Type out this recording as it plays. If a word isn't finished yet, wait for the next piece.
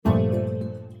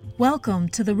Welcome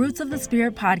to the Roots of the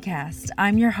Spirit podcast.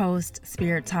 I'm your host,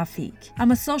 Spirit Tafiq. I'm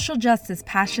a social justice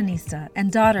passionista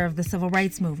and daughter of the civil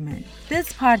rights movement.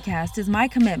 This podcast is my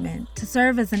commitment to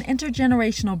serve as an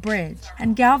intergenerational bridge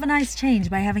and galvanize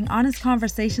change by having honest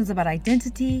conversations about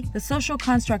identity, the social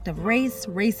construct of race,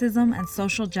 racism, and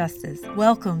social justice.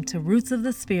 Welcome to Roots of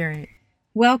the Spirit.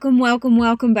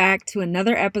 Welcome back to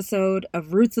another episode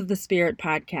of Roots of the Spirit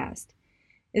podcast.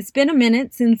 It's been a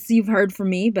minute since you've heard from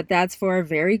me, but that's for a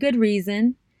very good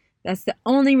reason. That's the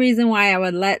only reason why I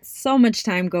would let so much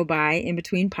time go by in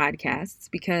between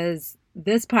podcasts, because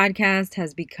this podcast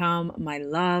has become my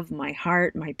love, my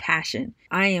heart, my passion.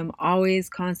 I am always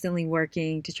constantly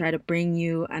working to try to bring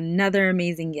you another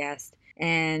amazing guest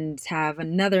and have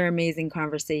another amazing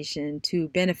conversation to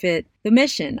benefit the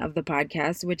mission of the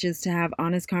podcast, which is to have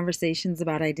honest conversations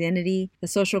about identity, the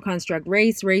social construct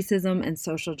race, racism, and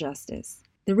social justice.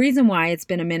 The reason why it's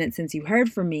been a minute since you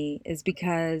heard from me is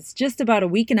because just about a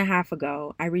week and a half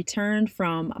ago, I returned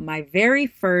from my very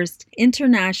first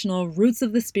international Roots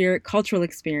of the Spirit cultural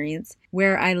experience,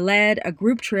 where I led a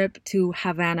group trip to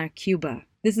Havana, Cuba.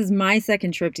 This is my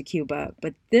second trip to Cuba,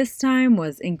 but this time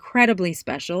was incredibly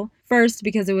special. First,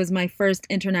 because it was my first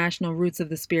international Roots of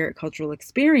the Spirit cultural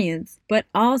experience, but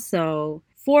also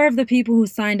 4 of the people who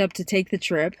signed up to take the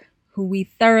trip, who we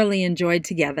thoroughly enjoyed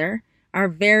together, are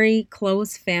very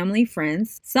close family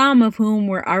friends, some of whom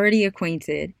were already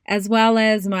acquainted, as well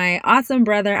as my awesome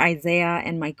brother Isaiah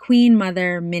and my queen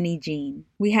mother, Minnie Jean.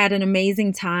 We had an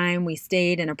amazing time. We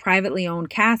stayed in a privately owned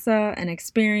casa and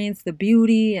experienced the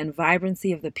beauty and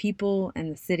vibrancy of the people and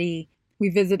the city. We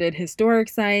visited historic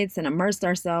sites and immersed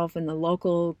ourselves in the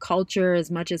local culture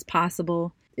as much as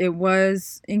possible. It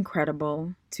was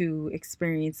incredible to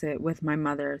experience it with my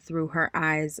mother through her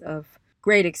eyes of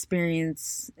great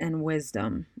experience and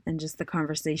wisdom, and just the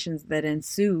conversations that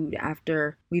ensued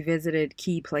after we visited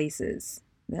key places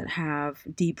that have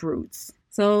deep roots.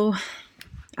 So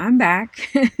I'm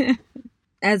back.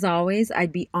 As always,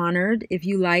 I'd be honored if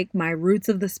you like my Roots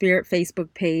of the Spirit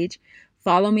Facebook page.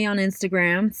 Follow me on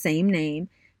Instagram, same name.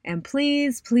 And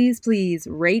please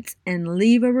rate and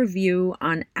leave a review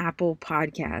on Apple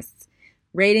Podcasts.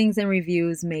 Ratings and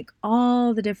reviews make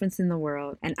all the difference in the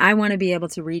world, and I want to be able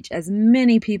to reach as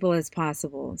many people as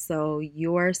possible, so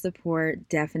your support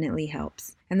definitely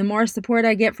helps. And the more support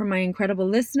I get from my incredible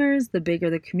listeners, the bigger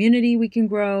the community we can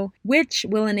grow, which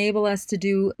will enable us to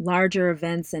do larger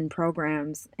events and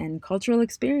programs and cultural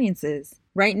experiences.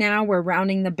 Right now, we're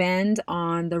rounding the bend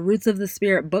on the Roots of the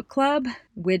Spirit book club,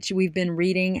 which we've been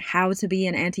reading How to Be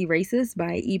an Anti-Racist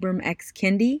by Ibram X.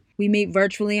 Kendi. We meet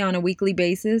virtually on a weekly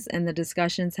basis, and the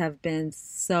discussions have been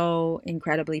so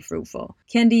incredibly fruitful.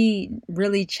 Kendi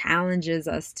really challenges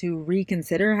us to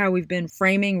reconsider how we've been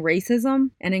framing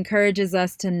racism and encourages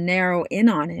us to narrow in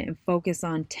on it and focus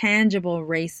on tangible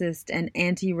racist and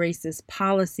anti-racist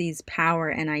policies, power,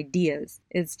 and ideas.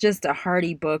 It's just a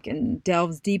hearty book and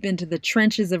delves deep into the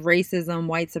trenches of racism,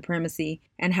 white supremacy,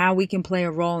 and how we can play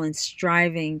a role in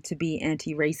striving to be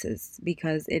anti-racist,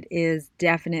 because it is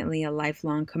definitely a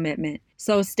lifelong commitment.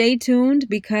 So stay tuned,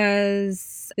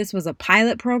 because this was a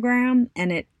pilot program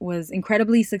and it was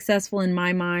incredibly successful in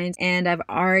my mind, and I've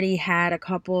already had a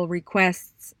couple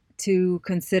requests to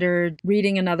consider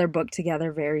reading another book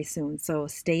together very soon. So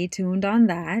stay tuned on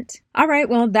that. All right,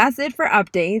 well, that's it for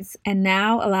updates. And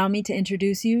now allow me to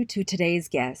introduce you to today's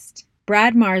guest.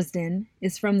 Brad Marsden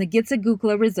is from the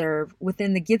Gitxagookla Reserve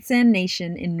within the Gitxsan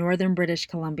Nation in northern British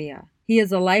Columbia. He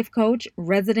is a life coach,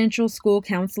 residential school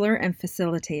counselor, and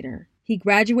facilitator. He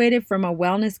graduated from a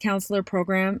wellness counselor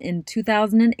program in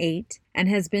 2008 and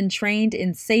has been trained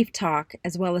in Safe Talk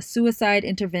as well as suicide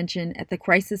intervention at the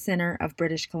Crisis Center of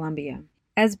British Columbia.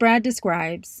 As Brad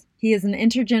describes, he is an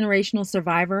intergenerational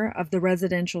survivor of the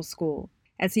residential school,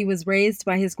 as he was raised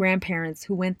by his grandparents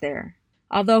who went there.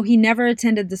 Although he never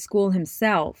attended the school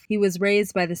himself, he was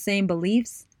raised by the same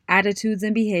beliefs, attitudes,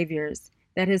 and behaviors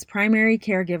that his primary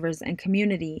caregivers and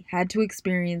community had to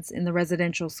experience in the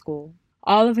residential school.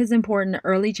 All of his important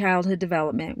early childhood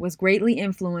development was greatly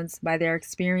influenced by their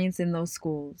experience in those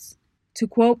schools. To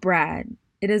quote Brad,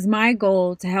 "It is my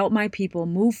goal to help my people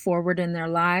move forward in their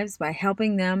lives by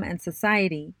helping them and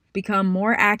society become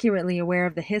more accurately aware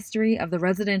of the history of the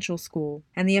residential school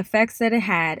and the effects that it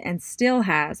had and still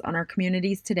has on our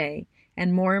communities today,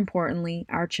 and more importantly,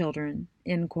 our children."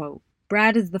 End quote.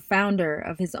 Brad is the founder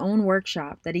of his own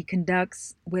workshop that he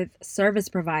conducts with service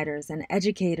providers and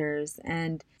educators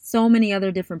and so many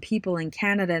other different people in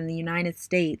Canada and the United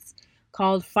States,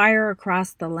 called Fire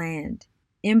Across the Land: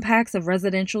 Impacts of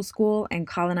Residential School and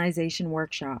Colonization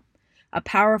Workshop. a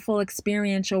powerful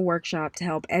experiential workshop to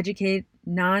help educate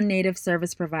non-Native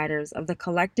service providers of the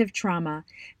collective trauma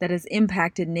that has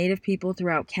impacted Native people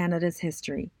throughout Canada's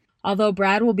history. Although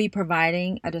Brad will be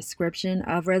providing a description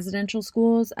of residential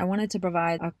schools, I wanted to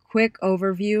provide a quick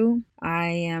overview. I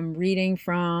am reading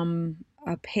from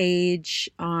a page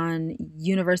on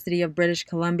University of British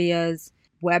Columbia's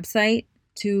website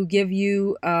to give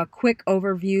you a quick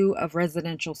overview of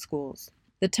residential schools.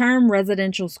 The term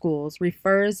residential schools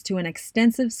refers to an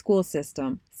extensive school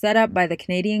system set up by the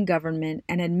Canadian government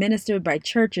and administered by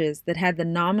churches that had the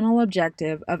nominal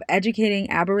objective of educating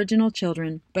Aboriginal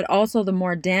children, but also the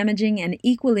more damaging and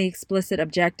equally explicit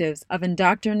objectives of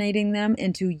indoctrinating them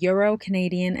into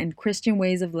Euro-Canadian and Christian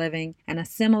ways of living and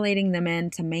assimilating them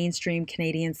into mainstream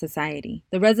Canadian society.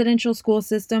 The residential school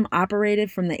system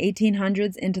operated from the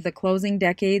 1800s into the closing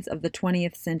decades of the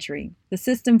 20th century. The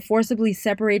system forcibly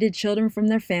separated children from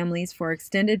their families for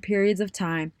extended periods of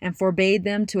time and forbade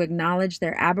them to acknowledge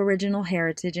their Aboriginal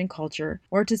heritage and culture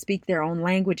or to speak their own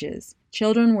languages.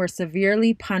 Children were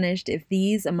severely punished if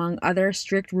these, among other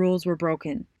strict rules, were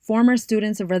broken. Former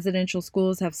students of residential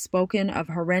schools have spoken of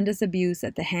horrendous abuse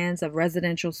at the hands of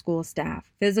residential school staff: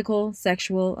 physical,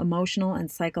 sexual, emotional, and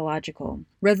psychological.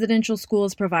 Residential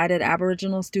schools provided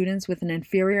Aboriginal students with an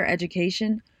inferior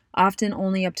education, often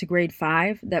only up to grade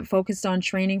 5, that focused on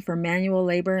training for manual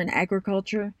labor and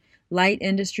agriculture, light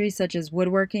industries such as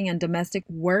woodworking, and domestic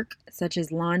work such as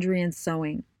laundry and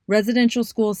sewing. Residential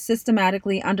schools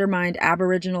systematically undermined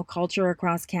Aboriginal culture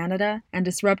across Canada and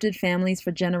disrupted families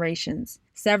for generations,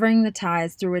 severing the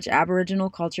ties through which Aboriginal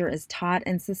culture is taught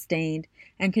and sustained,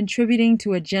 and contributing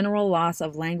to a general loss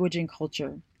of language and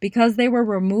culture. Because they were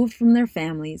removed from their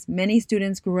families, many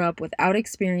students grew up without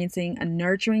experiencing a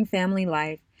nurturing family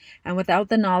life and without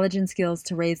the knowledge and skills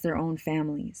to raise their own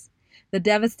families. The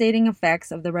devastating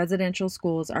effects of the residential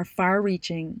schools are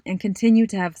far-reaching and continue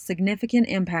to have significant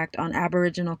impact on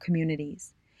Aboriginal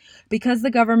communities. Because the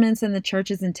government's and the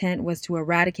church's intent was to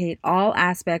eradicate all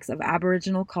aspects of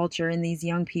Aboriginal culture in these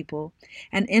young people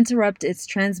and interrupt its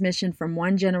transmission from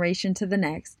one generation to the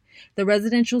next, the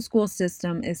residential school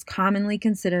system is commonly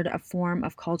considered a form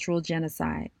of cultural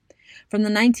genocide. From the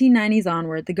 1990s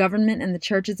onward, the government and the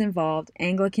churches involved,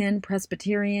 Anglican,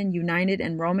 Presbyterian, United,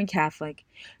 and Roman Catholic,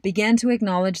 began to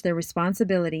acknowledge their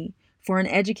responsibility for an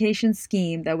education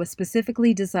scheme that was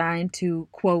specifically designed to,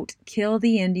 quote, kill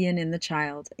the Indian in the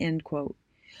child, end quote.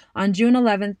 On June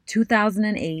 11,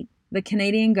 2008, the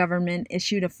Canadian government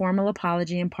issued a formal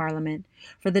apology in Parliament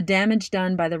for the damage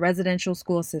done by the residential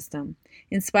school system.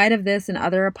 In spite of this and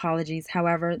other apologies,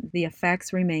 however, the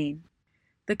effects remain.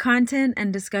 The content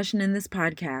and discussion in this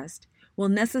podcast will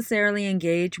necessarily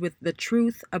engage with the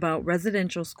truth about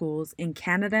residential schools in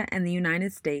Canada and the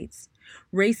United States,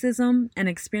 racism, and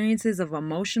experiences of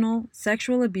emotional,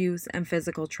 sexual abuse, and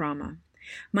physical trauma.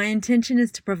 My intention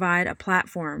is to provide a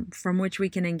platform from which we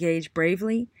can engage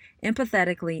bravely,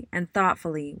 empathetically, and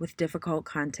thoughtfully with difficult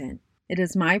content. It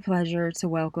is my pleasure to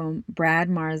welcome Brad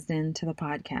Marsden to the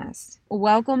podcast.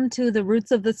 Welcome to the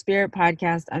Roots of the Spirit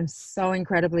podcast. I'm so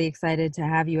incredibly excited to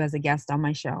have you as a guest on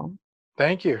my show.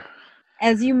 Thank you.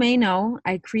 As you may know,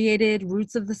 I created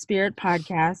Roots of the Spirit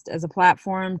podcast as a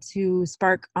platform to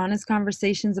spark honest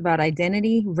conversations about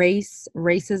identity, race,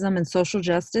 racism, and social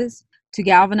justice, to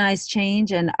galvanize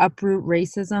change and uproot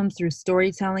racism through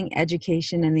storytelling,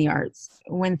 education, and the arts.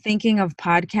 When thinking of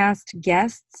podcast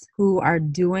guests who are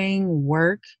doing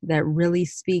work that really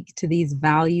speak to these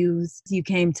values, you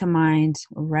came to mind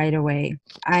right away.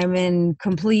 I'm in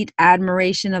complete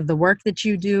admiration of the work that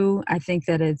you do. I think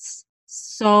that it's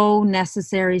so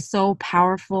necessary, so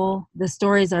powerful. The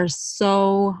stories are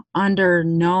so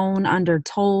underknown,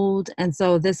 undertold. And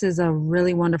so this is a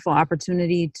really wonderful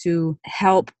opportunity to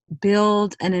help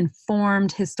build an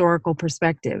informed historical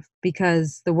perspective,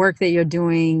 because the work that you're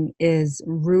doing is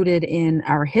rooted in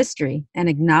our history and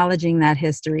acknowledging that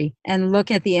history, and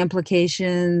look at the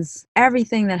implications,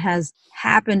 everything that has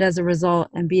happened as a result,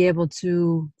 and be able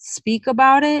to speak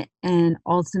about it and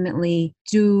ultimately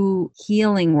do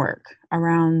healing work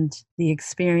around the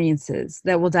experiences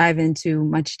that we'll dive into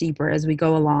much deeper as we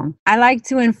go along. I like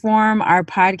to inform our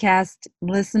podcast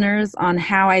listeners on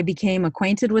how I became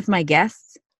acquainted with my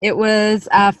guests. It was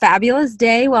a fabulous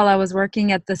day while I was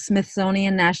working at the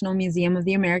Smithsonian National Museum of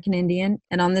the American Indian.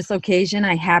 And on this occasion,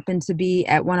 I happened to be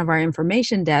at one of our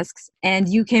information desks, and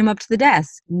you came up to the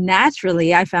desk.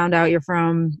 Naturally, I found out you're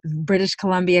from British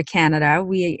Columbia, Canada.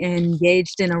 We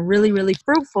engaged in a really, really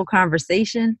fruitful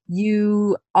conversation.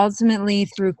 You ultimately,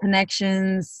 through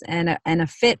connections and a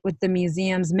fit with the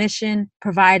museum's mission,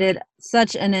 provided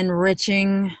such an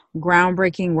enriching,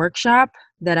 groundbreaking workshop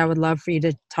that I would love for you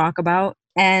to talk about.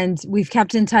 and we've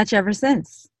kept in touch ever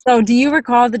since. So do you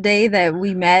recall the day that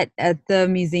we met at the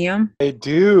museum? I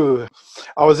do.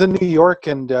 I was in New York,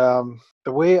 and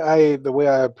the way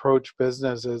I approach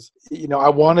business is, I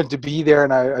wanted to be there,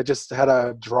 and I just had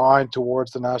a drawing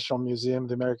towards the National Museum of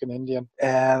the American Indian,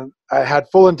 and I had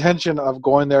full intention of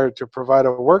going there to provide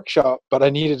a workshop, but I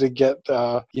needed to get,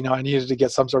 I needed to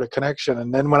get some sort of connection.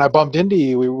 And then when I bumped into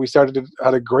you, we started to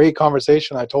had a great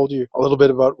conversation. I told you a little bit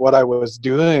about what I was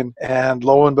doing, and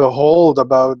lo and behold,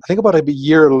 I think about a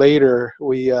year later,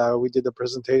 we did the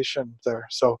presentation there.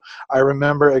 So I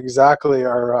remember exactly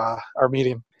our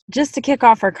meeting. Just to kick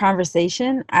off our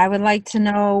conversation, I would like to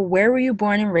know, where were you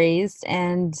born and raised,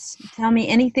 and tell me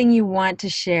anything you want to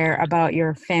share about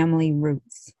your family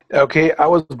roots. Okay, I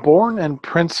was born in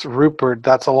Prince Rupert.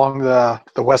 That's along the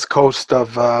west coast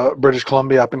of British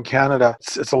Columbia up in Canada.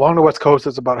 It's along the west coast.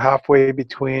 It's about halfway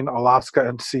between Alaska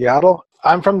and Seattle.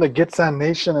 I'm from the Gitxsan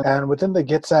Nation, and within the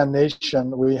Gitxsan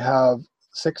Nation, we have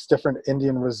 6 different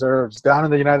Indian reserves. Down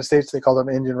in the United States, they call them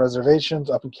Indian reservations.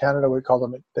 Up in Canada, we call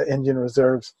them the Indian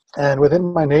reserves. And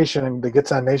within my nation, in the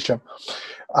Gitxsan Nation,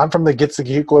 I'm from the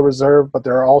Gitsigikla Reserve, but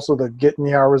there are also the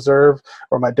Gitnyar Reserve,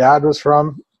 where my dad was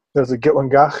from. There's the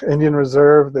Gitwangach Indian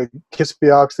Reserve, the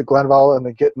Kispioks, the Glenval, and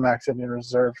the Gitmax Indian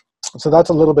Reserve. So that's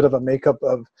a little bit of a makeup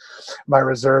of my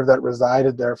reserve that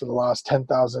resided there for the last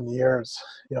 10,000 years.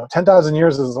 10,000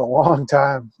 years is a long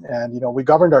time. And, we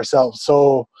governed ourselves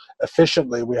so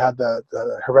efficiently. We had the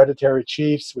hereditary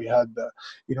chiefs. We had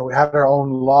we had our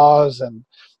own laws, and,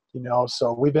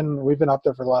 so we've been up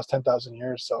there for the last 10,000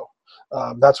 years. So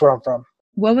that's where I'm from.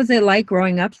 What was it like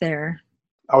growing up there?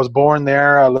 I was born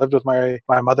there. I lived with my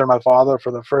mother and my father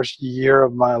for the first year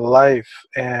of my life.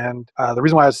 And the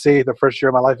reason why I say the first year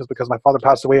of my life is because my father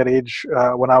passed away at age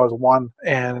when I was 1.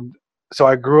 And so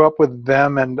I grew up with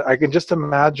them, and I can just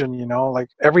imagine, like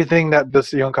everything that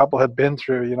this young couple had been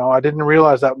through. I didn't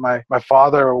realize that my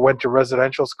father went to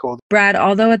residential school. Brad,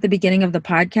 although at the beginning of the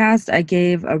podcast, I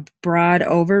gave a broad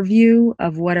overview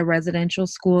of what a residential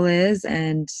school is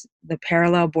and the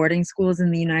parallel boarding schools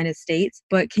in the United States,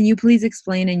 but can you please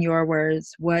explain in your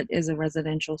words, what is a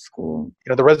residential school?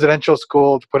 The residential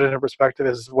school, to put it in perspective,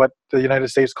 is what the United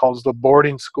States calls the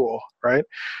boarding school, right?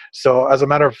 So as a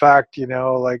matter of fact,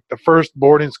 like the first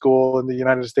boarding school in the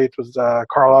United States was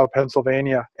Carlisle,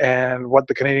 Pennsylvania. And what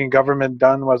the Canadian government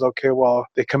done was,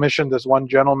 they commissioned this one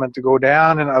gentleman to go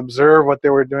down and observe what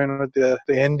they were doing with the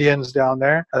Indians down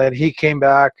there. And then he came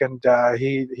back, and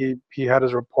he had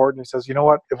his report, and he says, you know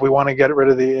what, if we want to get rid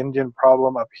of the Indian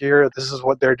problem up here, this is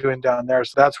what they're doing down there.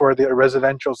 So that's where the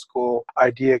residential school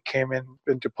idea came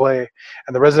into play.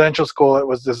 And the residential school, it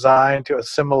was designed to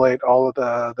assimilate all of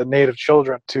the native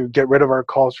children, to get rid of our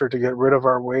culture, to get rid of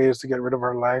our ways, to get rid of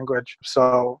our language.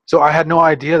 So I had no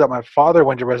idea that my father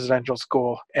went to residential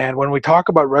school. And when we talk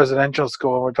about residential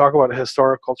school, and we talk about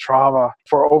historical trauma,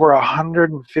 for over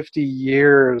 150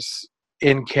 years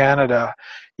in Canada,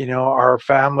 our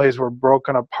families were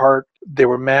broken apart. They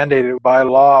were mandated by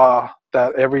law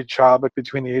that every child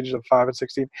between the ages of 5 and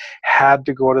 16 had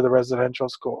to go to the residential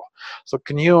school. So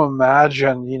can you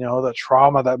imagine, the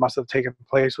trauma that must have taken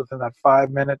place within that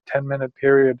 5-minute, 10-minute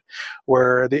period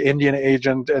where the Indian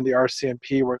agent and the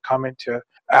RCMP were coming to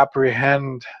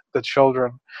apprehend the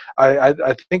children. I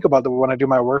think about that when I do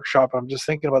my workshop. I'm just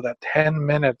thinking about that 10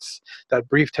 minutes, that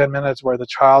brief 10 minutes where the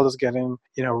child is getting,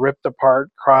 ripped apart,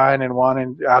 crying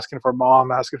and asking for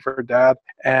mom, asking for dad.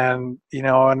 And, in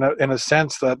a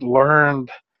sense, that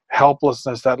learned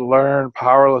helplessness, that learned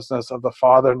powerlessness of the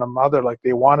father and the mother. Like,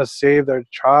 they want to save their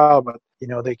child, but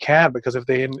they can't, because if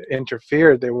they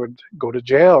interfered, they would go to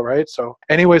jail, right? So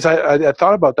anyways, I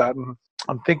thought about that, and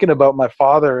I'm thinking about my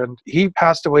father, and he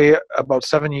passed away about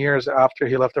 7 years after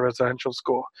he left the residential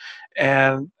school.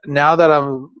 And now that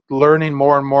I'm learning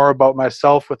more and more about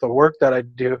myself with the work that I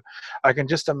do, I can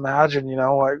just imagine,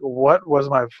 like, what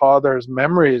was my father's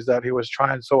memories that he was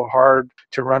trying so hard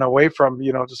to run away from,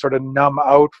 to sort of numb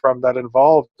out from, that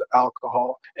involved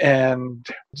alcohol. And,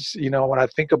 when I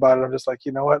think about it, I'm just like,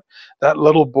 what, that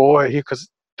little boy, because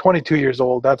 22 years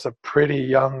old, that's a pretty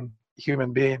young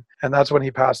human being. And that's when he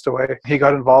passed away. He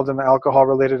got involved in an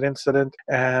alcohol-related incident,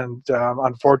 and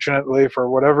unfortunately, for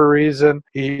whatever reason,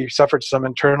 he suffered some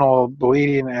internal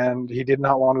bleeding, and he did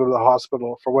not want to go to the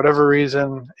hospital. For whatever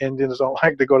reason, Indians don't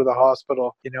like to go to the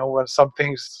hospital. When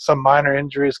some minor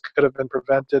injuries could have been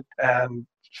prevented and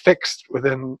fixed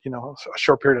within a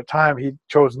short period of time, he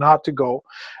chose not to go.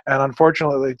 And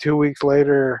unfortunately, 2 weeks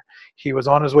later, he was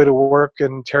on his way to work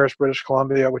in Terrace, British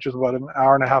Columbia, which is about an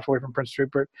hour and a half away from Prince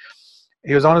Rupert.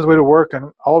 He was on his way to work,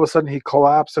 and all of a sudden he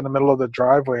collapsed in the middle of the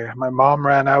driveway. My mom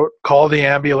ran out, called the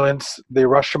ambulance. They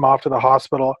rushed him off to the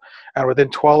hospital, and within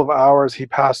 12 hours he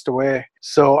passed away.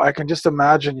 So I can just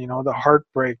imagine, the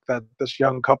heartbreak that this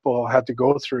young couple had to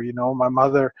go through. My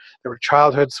mother, they were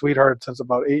childhood sweethearts since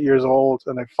about 8 years old,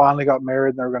 and they finally got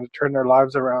married and they were going to turn their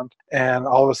lives around. And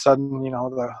all of a sudden,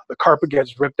 the carpet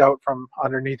gets ripped out from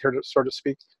underneath her, so to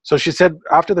speak. So she said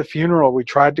after the funeral, we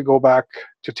tried to go back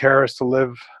to Terrace to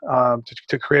live,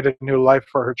 to create a new life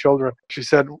for her children. She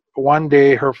said one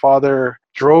day her father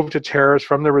drove to Terrace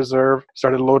from the reserve,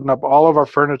 started loading up all of our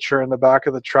furniture in the back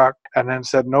of the truck, and then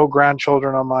said, no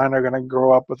grandchildren of mine are going to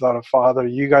grow up without a father.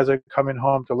 You guys are coming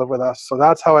home to live with us. So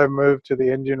that's how I moved to the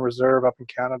Indian Reserve up in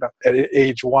Canada at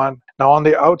age 1. Now, on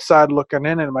the outside looking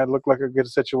in, it might look like a good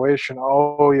situation.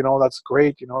 Oh, that's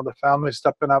great. The family's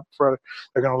stepping up they're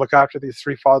going to look after these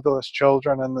 3 fatherless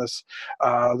children and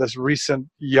this recent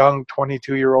young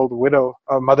 22-year-old widow,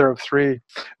 a mother of 3.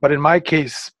 But in my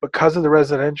case, because of the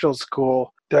residential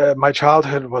school, my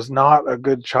childhood was not a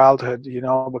good childhood,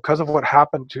 because of what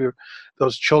happened to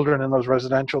those children in those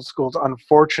residential schools.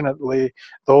 Unfortunately,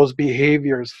 those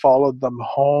behaviors followed them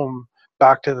home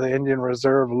back to the Indian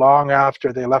Reserve long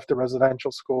after they left the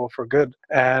residential school for good.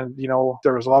 And,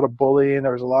 there was a lot of bullying,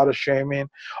 there was a lot of shaming,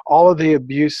 all of the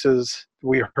abuses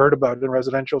we heard about in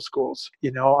residential schools.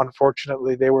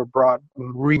 Unfortunately, they were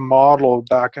remodeled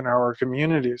back in our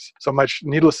communities. So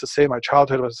needless to say, my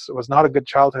childhood was not a good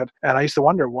childhood. And I used to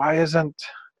wonder, why isn't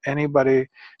anybody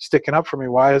sticking up for me?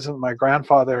 Why isn't my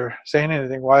grandfather saying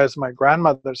anything? Why isn't my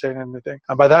grandmother saying anything?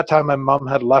 And by that time, my mom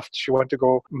had left. She went to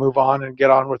go move on and get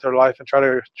on with her life and try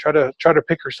to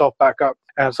pick herself back up.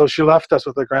 And so she left us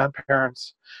with the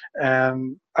grandparents.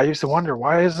 And I used to wonder,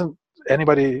 why isn't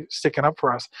anybody sticking up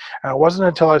for us? And it wasn't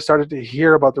until I started to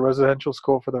hear about the residential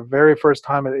school for the very first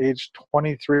time at age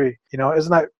 23.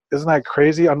 Isn't that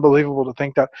crazy? Unbelievable to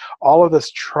think that all of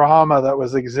this trauma that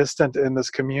was existent in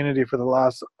this community for the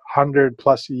last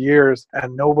 100+ years,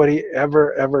 and nobody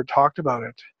ever talked about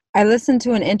it. I listened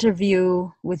to an interview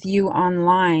with you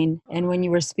online, and when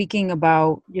you were speaking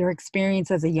about your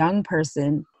experience as a young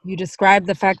person, you described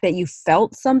the fact that you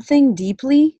felt something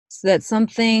deeply, so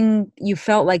that you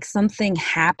felt like something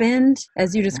happened,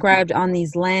 as you described, on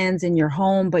these lands in your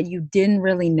home, but you didn't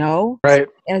really know. Right.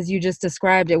 As you just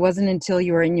described, it wasn't until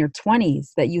you were in your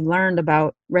 20s that you learned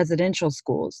about residential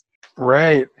schools.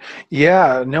 Right.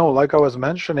 Yeah. No, like I was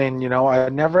mentioning, I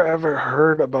never ever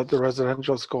heard about the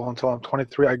residential school until I'm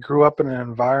 23. I grew up in an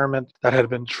environment that had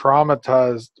been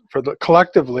traumatized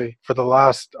collectively for the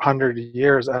last 100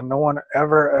 years, and no one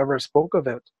ever spoke of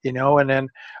it, And then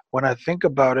when I think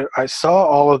about it, I saw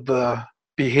all of the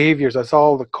behaviors. I saw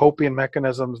all the coping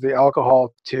mechanisms, the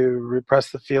alcohol to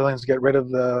repress the feelings, get rid of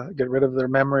their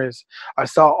memories. I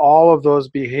saw all of those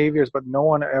behaviors, but no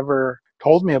one ever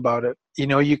told me about it.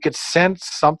 You could sense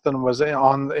something was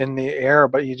in the air,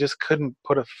 but you just couldn't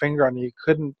put a finger on it.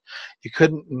 You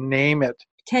couldn't name it.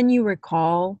 Can you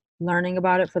recall learning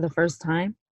about it for the first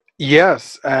time?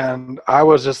 Yes, and I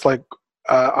was just like,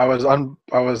 I was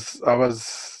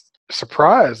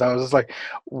surprised. I was just like,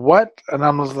 what? And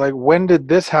I was like, when did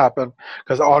this happen?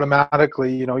 Because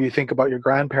automatically, you think about your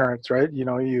grandparents, right?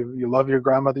 You love your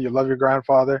grandmother, you love your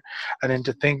grandfather, and then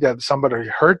to think that somebody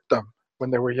hurt them when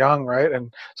they were young, right?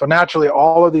 And so naturally,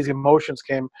 all of these emotions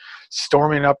came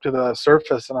storming up to the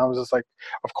surface, and I was just like,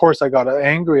 of course, I got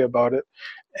angry about it.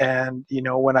 And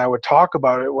when I would talk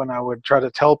about it, when I would try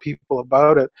to tell people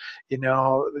about it,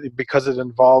 because it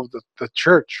involved the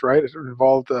church, right? It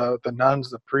involved the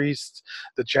nuns, the priests,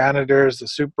 the janitors, the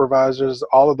supervisors,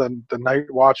 all of the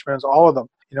night watchmen, all of them,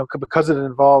 because it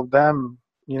involved them.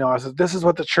 I said, this is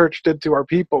what the church did to our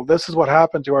people. This is what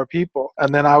happened to our people.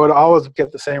 And then I would always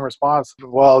get the same response.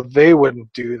 Well, they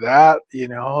wouldn't do that.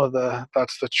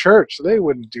 That's the church. They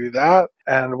wouldn't do that.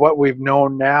 And what we've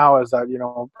known now is that,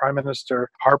 Prime Minister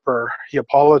Harper, he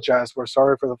apologized. We're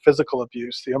sorry for the physical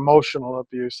abuse, the emotional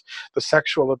abuse, the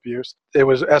sexual abuse. It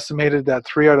was estimated that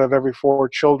 3 out of every 4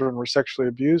 children were sexually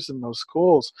abused in those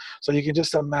schools. So you can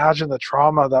just imagine the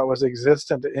trauma that was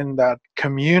existent in that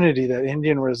community, that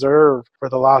Indian Reserve, for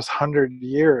the last 100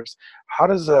 years. How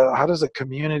does a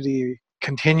community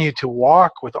continue to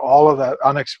walk with all of that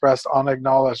unexpressed,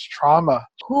 unacknowledged trauma?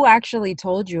 Who actually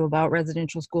told you about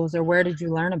residential schools, or where did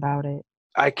you learn about it?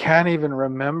 I can't even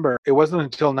remember. It wasn't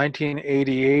until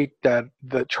 1988 that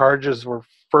the charges were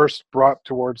first brought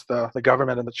towards the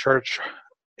government and the church.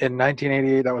 In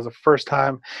 1988, that was the first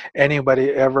time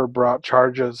anybody ever brought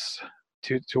charges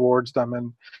towards them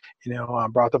and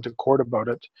brought them to court about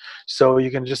it. So you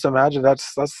can just imagine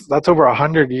that's over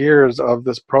 100 years of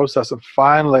this process, and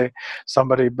finally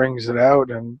somebody brings it out.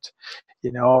 And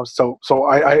so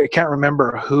I can't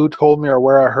remember who told me or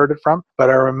where I heard it from, but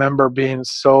I remember being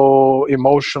so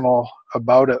emotional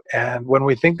about it. And when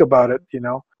we think about it,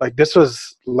 like this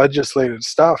was legislated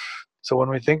stuff. So when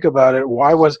we think about it,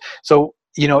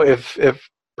 if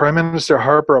Prime Minister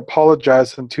Harper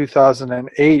apologized in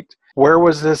 2008, where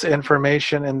was this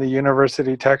information in the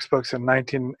university textbooks in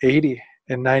 1980?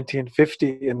 In 1950,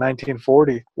 in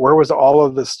 1940, where was all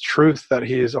of this truth that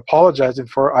he is apologizing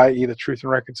for, i.e. the Truth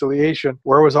and Reconciliation?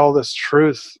 Where was all this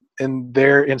truth in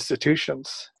their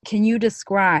institutions? Can you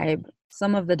describe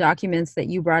some of the documents that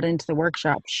you brought into the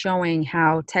workshop showing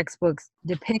how textbooks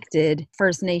depicted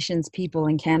First Nations people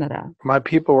in Canada? My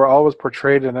people were always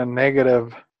portrayed in a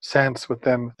negative sense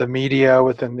within the media,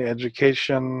 within the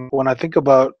education. When I think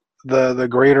about the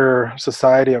greater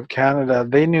society of Canada,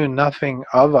 they knew nothing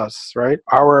of us, right?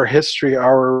 Our history,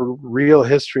 our real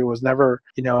history was never,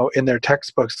 in their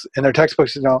textbooks. In their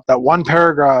textbooks, that one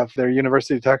paragraph, their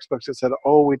university textbooks, it said,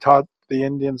 oh, we taught the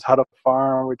Indians how to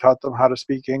farm, we taught them how to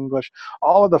speak English,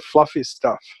 all of the fluffy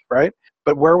stuff, right?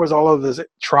 But where was all of this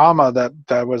trauma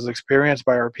that was experienced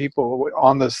by our people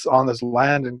on this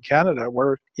land in Canada?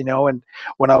 Where, and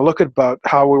when I look about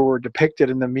how we were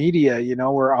depicted in the media,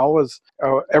 we're always,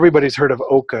 everybody's heard of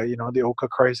Oka, the Oka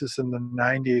crisis in the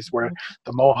 90s, where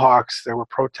the Mohawks, they were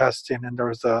protesting, and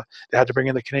they had to bring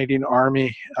in the Canadian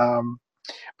Army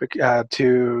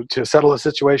to settle the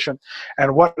situation.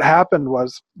 And what happened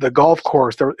was the golf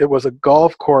course, it was a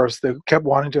golf course. They kept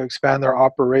wanting to expand their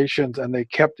operations, and they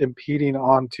kept impeding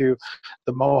onto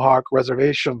the Mohawk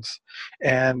reservations.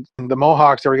 And the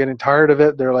Mohawks, they were getting tired of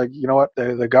it. They're like, you know what,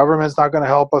 the government's not going to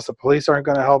help us. The police aren't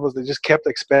going to help us. They just kept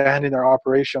expanding their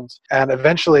operations. And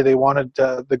eventually they wanted,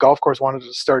 the golf course wanted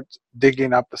to start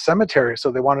digging up the cemetery.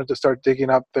 So they wanted to start digging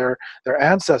up their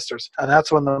ancestors. And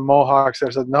that's when the Mohawks,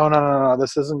 they said, no,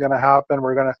 this isn't going to happen.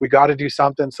 We got to do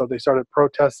something. So they started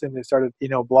protesting. They started,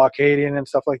 blockading and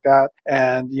stuff like that.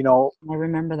 And, I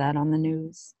remember that on the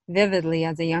news vividly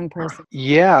as a young person.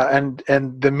 Yeah,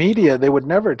 and the media, they would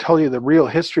never tell you the real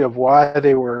history of why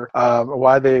they were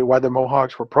why the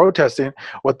Mohawks were protesting.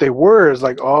 What they were is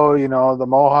like, oh, the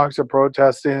Mohawks are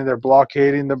protesting, they're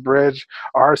blockading the bridge,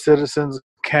 our citizens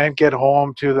can't get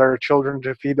home to their children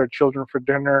to feed their children for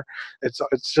dinner. It's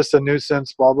just a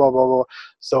nuisance, blah blah blah blah.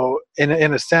 So in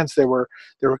a sense, they were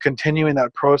continuing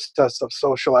that process of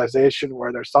socialization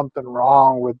where there's something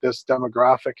wrong with this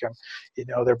demographic, and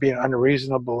they're being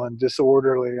unreasonable and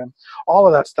disorderly and all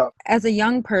of that stuff. As a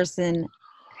young person,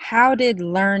 how did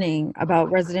learning about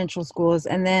residential schools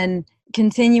and then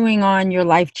continuing on your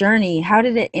life journey, how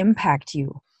did it impact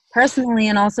you personally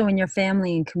and also in your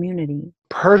family and community?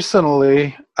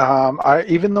 Personally,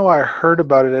 even though I heard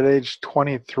about it at age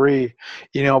 23,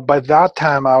 by that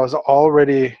time I was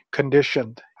already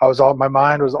conditioned. My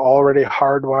mind was already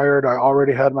hardwired. I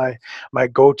already had my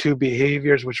go-to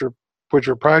behaviors, which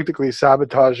were practically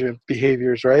sabotaging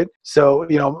behaviors, right? So,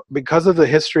 because of the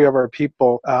history of our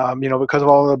people, because of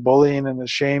all the bullying and the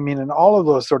shaming and all of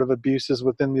those sort of abuses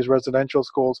within these residential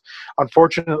schools,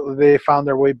 unfortunately, they found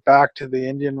their way back to the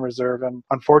Indian Reserve. And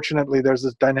unfortunately, there's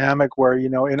this dynamic where,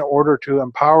 in order to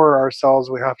empower ourselves,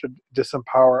 we have to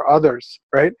disempower others,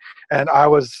 right? And I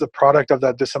was the product of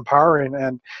that disempowering.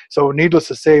 And so needless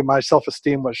to say, my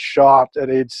self-esteem was shot at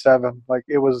age 7. Like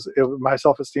my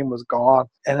self-esteem was gone.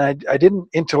 And I didn't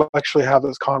intellectually have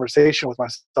this conversation with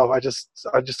myself. I just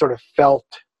sort of felt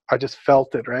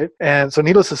it, right? And so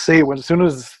needless to say, as soon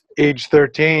as age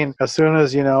 13, as soon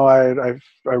as I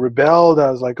rebelled,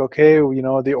 I was like, okay,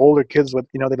 the older kids would,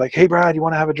 they're like, hey Brad, you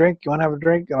want to have a drink? And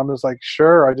I'm just like,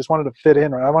 sure. I just wanted to fit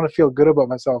in, right? I want to feel good about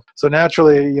myself. So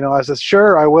naturally, I said,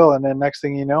 sure, I will. And then next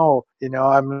thing I'm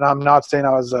not saying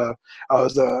I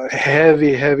was a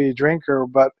heavy drinker,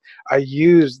 but I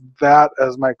used that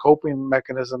as my coping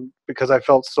mechanism because I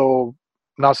felt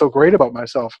not so great about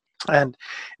myself. And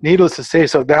needless to say,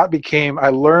 so I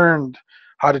learned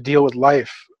how to deal with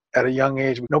life at a young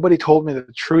age. Nobody told me the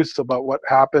truth about what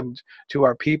happened to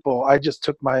our people. I just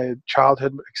took my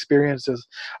childhood experiences.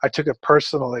 I took it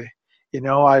personally.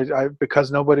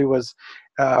 Because nobody was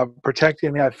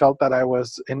protecting me, I felt that I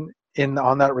was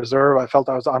on that reserve. I felt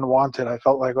I was unwanted. I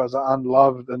felt like I was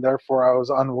unloved, and therefore I was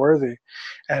unworthy.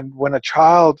 And when a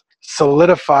child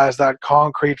solidifies that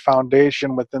concrete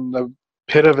foundation within the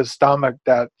pit of his stomach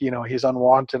that he's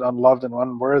unwanted, unloved, and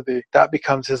unworthy, that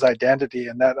becomes his identity.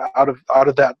 And that out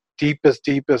of that deepest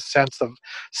sense of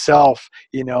self,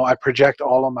 I project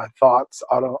all of my thoughts,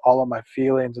 out of all of my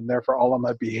feelings, and therefore all of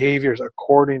my behaviors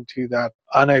according to that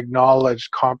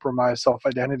unacknowledged, compromised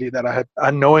self-identity that I had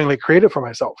unknowingly created for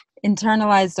myself.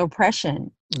 Internalized oppression.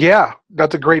 Yeah,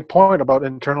 that's a great point about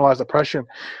internalized oppression.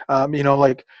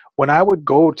 Like when I would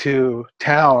go to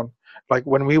town, Like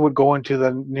when we would go into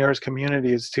the nearest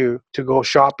communities to go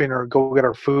shopping or go get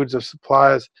our foods or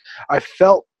supplies, I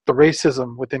felt the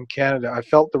racism within Canada. I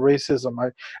felt the racism.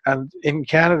 And in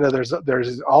Canada,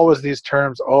 there's always these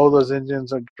terms. Oh, those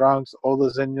Indians are drunks. Oh,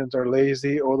 those Indians are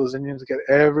lazy. Oh, those Indians get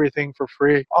everything for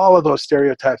free. All of those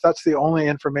stereotypes. That's the only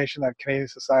information that Canadian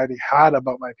society had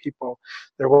about my people.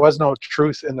 There was no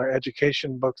truth in their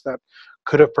education books that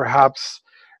could have perhaps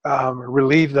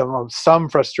relieved them of some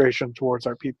frustration towards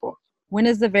our people. When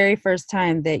is the very first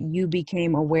time that you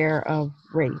became aware of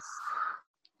race?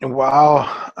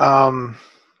 Wow.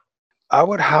 I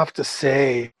would have to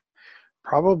say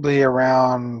probably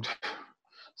around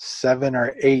 7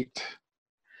 or 8.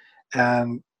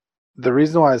 And the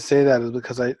reason why I say that is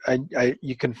because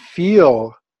you can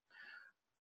feel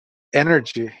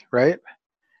energy, right?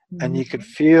 And you could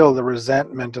feel the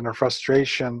resentment and the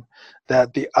frustration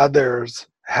that the others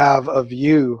have of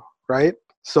you, right?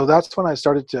 So that's when I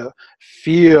started to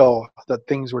feel that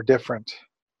things were different.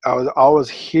 I was always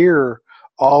hear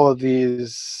all of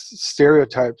these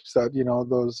stereotypes that,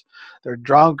 they're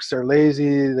drunks, they're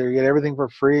lazy, they get everything for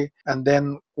free. And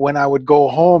then when I would go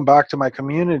home back to my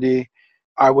community,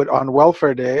 on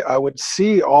welfare day, I would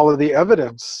see all of the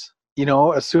evidence.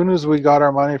 As soon as we got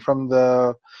our money from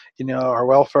our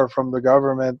welfare from the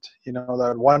government,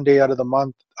 that one day out of the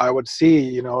month, I would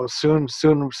see, soon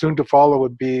to follow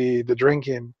would be the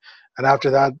drinking. And after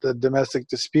that, the domestic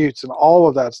disputes and all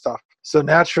of that stuff. So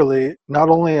naturally, not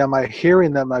only am I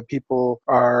hearing that my people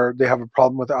they have a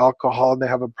problem with alcohol, they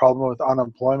have a problem with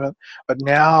unemployment, but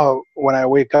now when I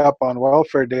wake up on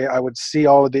welfare day, I would see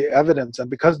all of the evidence. And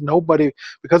because of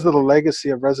the legacy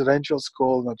of residential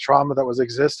school and the trauma that was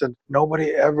existent,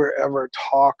 nobody ever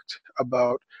talked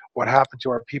about what happened to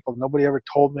our people. Nobody ever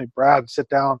told me, Brad, sit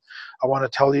down. I want to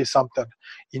tell you something.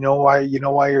 You know why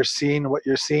you're seeing what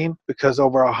you're seeing? Because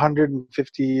over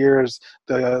 150 years,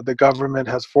 the government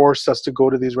has forced us to go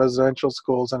to these residential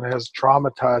schools, and it has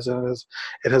traumatized and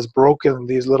it has broken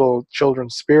these little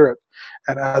children's spirit.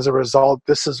 And as a result,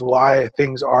 this is why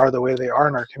things are the way they are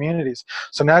in our communities.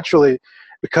 So naturally,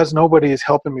 because nobody is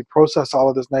helping me process all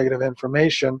of this negative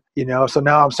information, so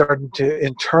now I'm starting to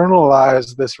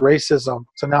internalize this racism.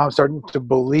 So now I'm starting to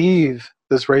believe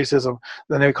this racism.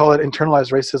 Then they call it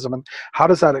internalized racism. And how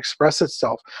does that express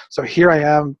itself? So here I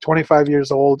am, 25 years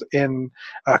old, in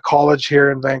college here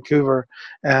in Vancouver,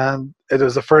 and it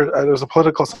was a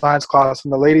political science class,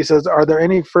 and the lady says, "Are there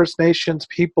any First Nations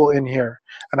people in here?"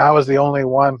 And I was the only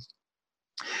one.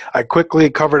 I quickly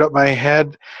covered up my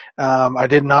head. I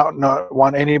did not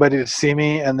want anybody to see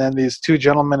me. And then these two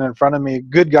gentlemen in front of me,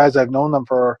 good guys, I've known them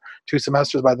for 2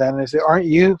 semesters by then, and they say, "Aren't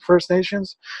you First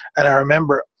Nations?" And I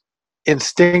remember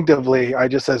instinctively, I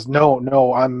just says,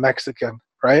 no, I'm Mexican,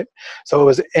 right? So it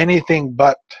was anything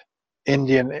but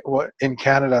Indian in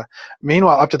Canada.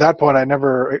 Meanwhile, up to that point, I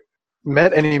never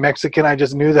met any Mexican. I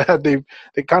just knew that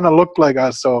they kind of looked like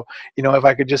us. So, if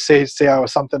I could just say I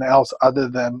was something else other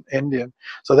than Indian.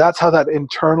 So that's how that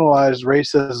internalized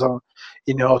racism,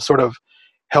 sort of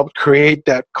helped create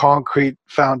that concrete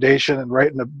foundation and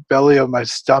right in the belly of my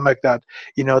stomach that,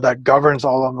 that governs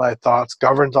all of my thoughts,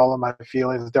 governs all of my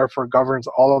feelings, therefore governs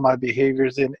all of my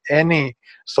behaviors in any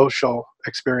social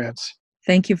experience.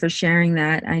 Thank you for sharing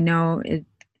that. I know it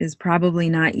is probably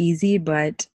not easy,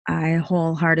 but I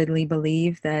wholeheartedly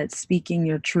believe that speaking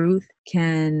your truth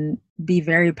can be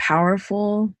very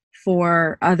powerful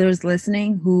for others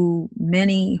listening,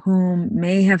 many whom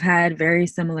may have had very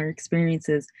similar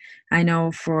experiences. I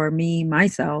know for me,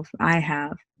 myself, I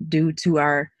have, due to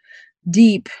our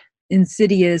deep,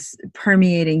 insidious,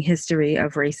 permeating history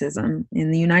of racism in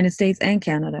the United States and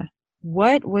Canada.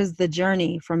 What was the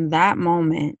journey from that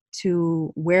moment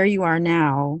to where you are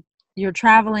now? You're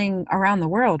traveling around the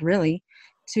world, really,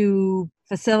 to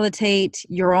facilitate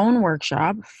your own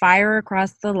workshop, Fire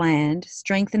Across the Land,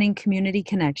 Strengthening Community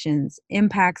Connections,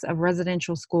 Impacts of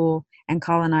Residential School and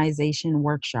Colonization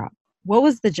Workshop. What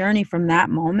was the journey from that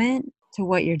moment to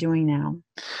what you're doing now?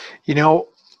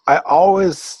 I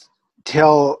always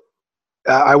tell,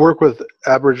 I work with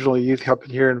Aboriginal youth up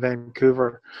here in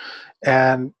Vancouver,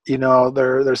 and,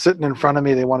 they're sitting in front of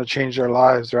me, they want to change their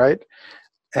lives, right?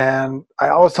 And I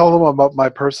always tell them about my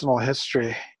personal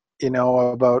history,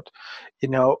 about,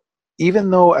 even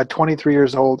though at 23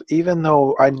 years old, even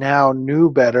though I now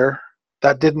knew better,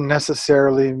 that didn't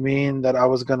necessarily mean that I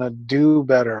was going to do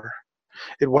better.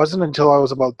 It wasn't until I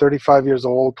was about 35 years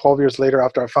old, 12 years later,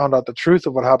 after I found out the truth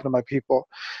of what happened to my people,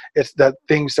 it's that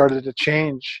things started to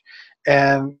change.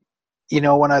 And,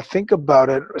 when I think about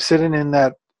it, sitting in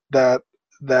that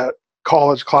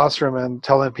college classroom and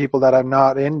telling people that I'm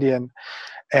not Indian,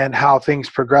 and how things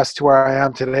progressed to where I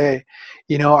am today,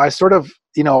 I sort of,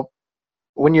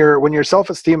 when your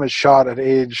self-esteem is shot at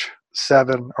age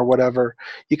 7 or whatever,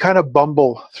 you kind of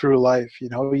bumble through life.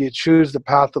 You choose the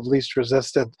path of least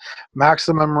resistance,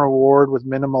 maximum reward with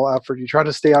minimal effort. You try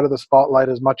to stay out of the spotlight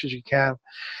as much as you can,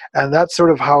 and that's sort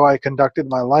of how I conducted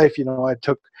my life.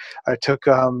 I took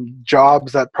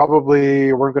jobs that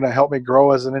probably weren't going to help me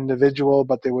grow as an individual,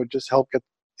 but they would just help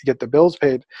get the bills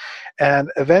paid. And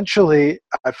eventually,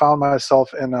 I found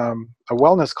myself in a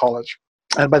wellness college.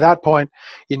 And by that point,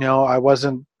 I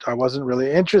wasn't really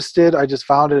interested. I just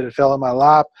found it. It fell in my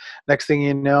lap. Next thing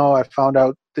you know, I found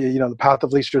out the path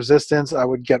of least resistance. I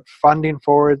would get funding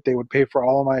for it. They would pay for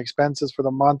all of my expenses for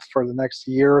the month for the next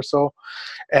year or so.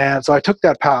 And so I took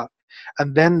that path.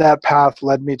 And then that path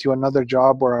led me to another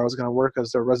job where I was going to work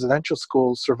as a residential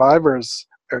school survivors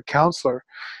counselor.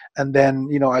 And then,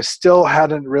 I still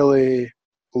hadn't really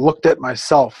looked at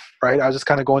myself, right? I was just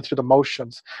kind of going through the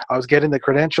motions. I was getting the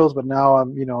credentials, but now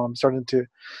I'm starting to,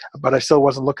 but I still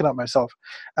wasn't looking at myself.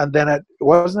 And then it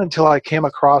wasn't until I came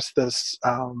across this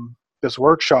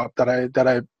workshop that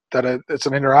it's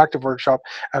an interactive workshop,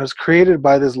 and it was created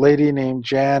by this lady named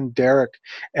Jan Derrick,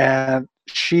 and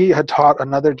she had taught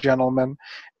another gentleman,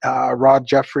 Rod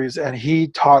Jeffries, and he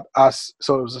taught us.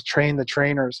 So it was a train the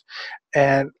trainers.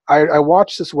 And I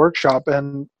watched this workshop,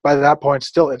 and by that point,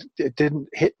 still it didn't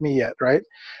hit me yet, right?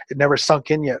 It never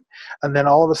sunk in yet. And then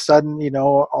all of a sudden,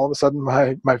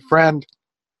 my friend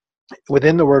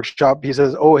within the workshop, he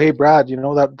says, "Oh, hey, Brad,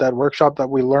 that workshop that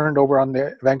we learned over on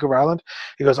the Vancouver Island?"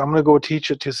 He goes, "I'm going to go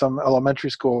teach it to some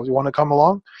elementary schools. You want to come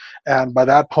along?" And by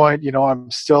that point,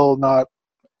 I'm still not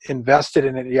invested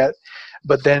in it yet.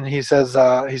 But then I says,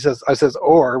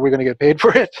 "Oh, are we going to get paid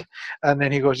for it?" And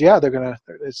then he goes, "Yeah, they're gonna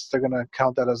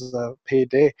count that as a paid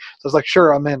day." So I was like,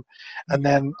 "Sure, I'm in." And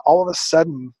then all of a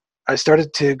sudden, I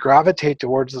started to gravitate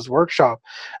towards this workshop,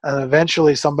 and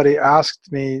eventually somebody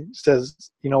asked me, says,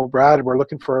 "Brad, we're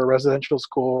looking for a residential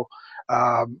school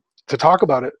to talk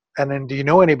about it. And then, do you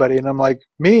know anybody?" And I'm like,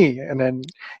 "Me." And then,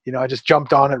 I just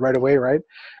jumped on it right away, right?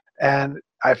 And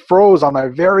I froze on my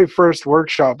very first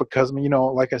workshop because,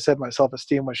 like I said, my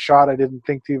self-esteem was shot. I didn't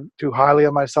think too highly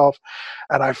of myself.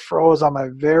 And I froze on my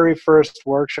very first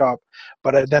workshop.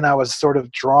 But then I was sort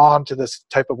of drawn to this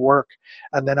type of work.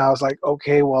 And then I was like,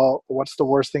 okay, well, what's the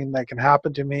worst thing that can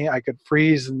happen to me? I could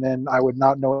freeze, and then I would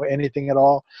not know anything at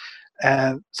all.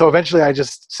 And so eventually I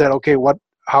just said, okay,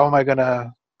 how am I going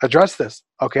to address this?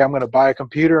 Okay, I'm going to buy a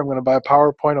computer. I'm going to buy a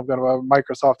PowerPoint. I'm going to buy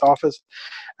Microsoft Office.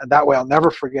 And that way I'll never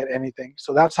forget anything.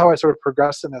 So that's how I sort of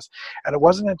progressed in this. And it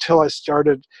wasn't until I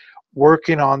started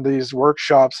working on these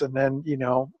workshops and then,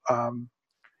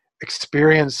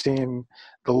 experiencing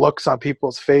the looks on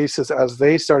people's faces as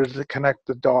they started to connect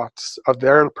the dots of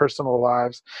their personal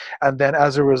lives. And then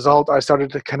as a result, I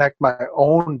started to connect my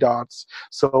own dots.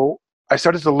 So I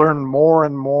started to learn more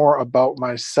and more about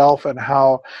myself and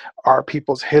how our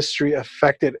people's history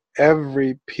affected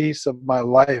every piece of my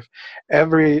life.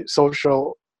 Every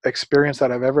social experience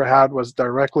that I've ever had was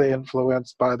directly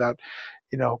influenced by that,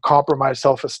 compromised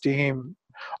self-esteem,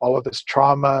 all of this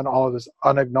trauma and all of this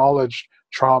unacknowledged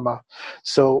trauma.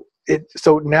 So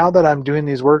now that I'm doing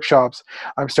these workshops,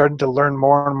 I'm starting to learn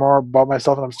more and more about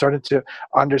myself, and I'm starting to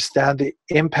understand the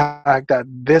impact that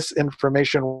this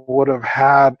information would have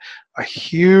had. A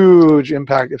huge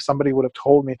impact if somebody would have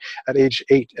told me at age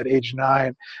 8, at age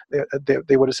 9,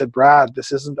 they would have said, "Brad,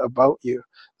 this isn't about you.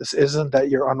 This isn't that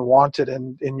you're unwanted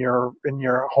in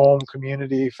your home,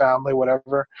 community, family,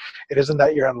 whatever. It isn't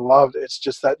that you're unloved. It's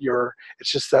just that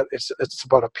it's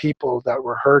about a people that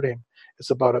were hurting. It's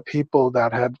about a people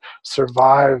that had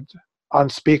survived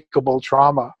unspeakable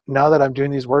trauma." Now that I'm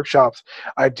doing these workshops,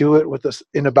 I do it with this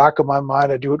in the back of my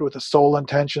mind. I do it with the sole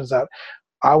intentions that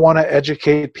I want to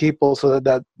educate people so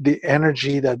that the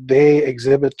energy that they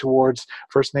exhibit towards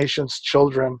First Nations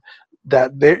children,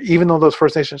 that even though those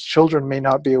First Nations children may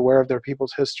not be aware of their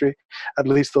people's history, at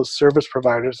least those service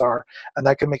providers are. And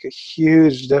that can make a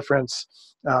huge difference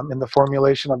in the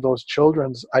formulation of those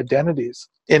children's identities.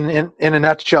 In a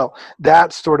nutshell,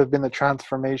 that's sort of been the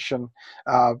transformation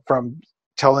from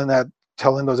telling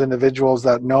those individuals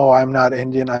that, no, I'm not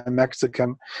Indian, I'm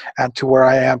Mexican, and to where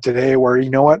I am today, where,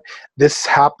 you know what, this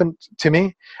happened to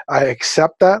me, I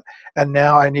accept that, and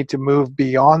now I need to move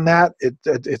beyond that.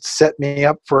 It set me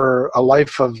up for a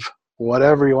life of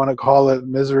whatever you want to call it,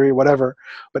 misery, whatever.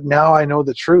 But now I know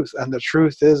the truth, and the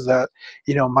truth is that,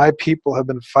 my people have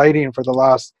been fighting for the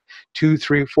last 2,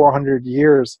 3, 400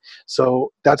 years.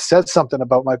 So that says something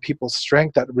about my people's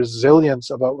strength, that resilience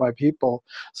about my people.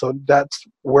 So that's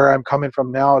where I'm coming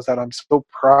from now, is that I'm so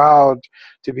proud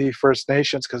to be First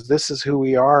Nations, because this is who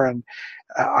we are. And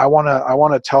I want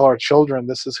to tell our children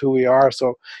this is who we are.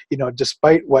 So,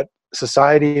 despite what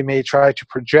society may try to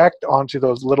project onto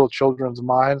those little children's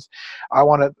minds,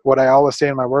 what I always say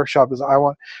in my workshop is,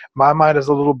 my mind as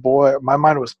a little boy, my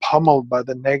mind was pummeled by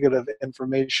the negative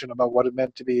information about what it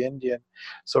meant to be Indian.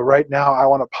 So right now I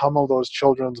want to pummel those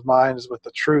children's minds with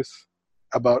the truth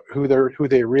about who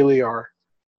they really are.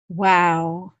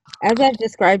 Wow. As I've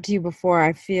described to you before,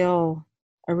 I feel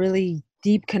a really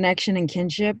deep connection and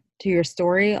kinship to your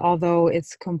story, although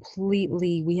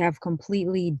we have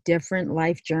completely different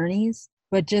life journeys.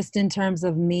 But just in terms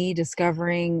of me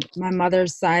discovering my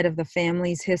mother's side of the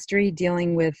family's history,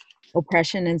 dealing with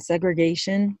oppression and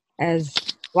segregation as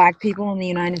Black people in the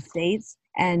United States,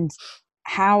 and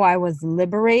how I was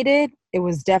liberated, it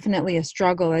was definitely a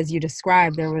struggle, as you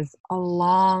described. There was a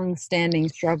long-standing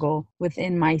struggle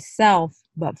within myself,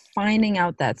 but finding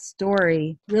out that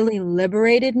story really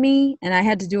liberated me, and I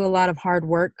had to do a lot of hard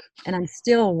work, and I'm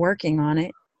still working on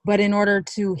it. But in order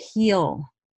to heal,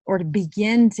 or to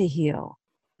begin to heal.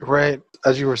 Right.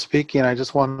 As you were speaking, I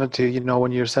just wanted to,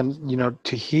 when you're saying,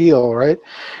 to heal, right?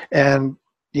 And,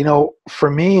 for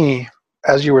me,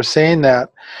 as you were saying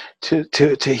that,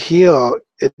 to heal,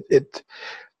 it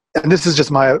and this is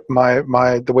just my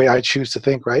the way I choose to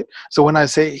think, right? So when I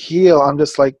say heal, I'm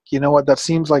just like, you know what, that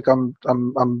seems like I'm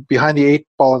behind the 8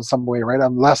 ball in some way, right?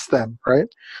 I'm less than, right?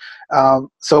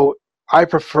 So I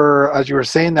prefer, as you were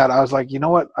saying that, I was like, you know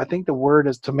what, I think the word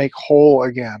is to make whole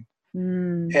again.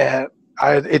 And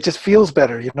it just feels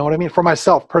better, you know what I mean? For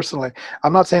myself personally,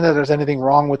 I'm not saying that there's anything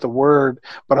wrong with the word,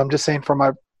 but I'm just saying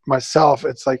for myself,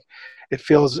 it's like it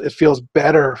feels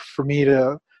better for me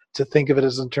to think of it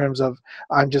as in terms of,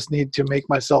 I just need to make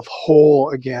myself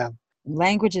whole again.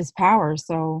 Language is power,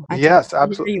 so I Yes, totally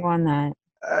absolutely. agree on that.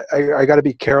 I got to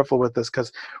be careful with this,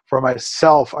 because for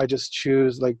myself, I just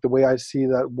choose, like, the way I see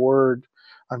that word,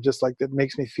 I'm just like, it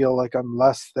makes me feel like I'm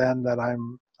less than, that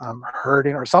I'm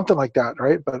hurting or something like that,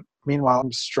 right? But meanwhile,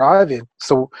 I'm striving.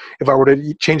 So if I were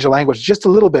to change the language just a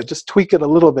little bit, just tweak it a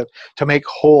little bit, to make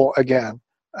whole again,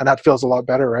 and that feels a lot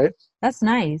better, right? That's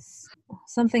nice.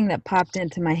 Something that popped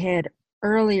into my head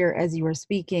earlier as you were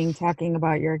speaking, talking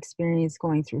about your experience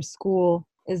going through school,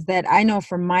 is that I know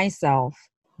for myself,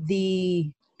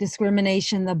 the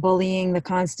discrimination, the bullying, the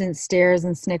constant stares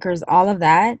and snickers, all of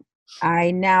that,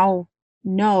 I now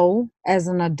know as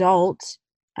an adult.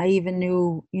 I even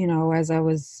knew, as I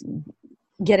was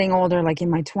getting older, like in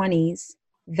my 20s,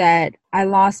 that I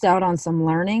lost out on some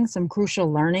learning, some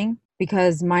crucial learning,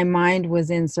 because my mind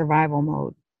was in survival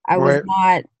mode.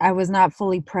 Right. I was not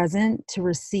fully present to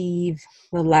receive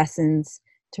the lessons,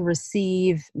 to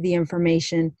receive the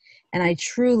information. And I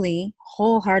truly,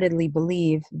 wholeheartedly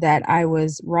believe that I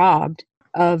was robbed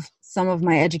of some of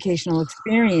my educational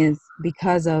experience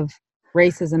because of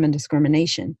racism and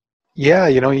discrimination. Yeah,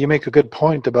 you make a good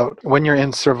point about when you're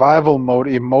in survival mode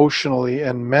emotionally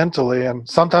and mentally, and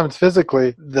sometimes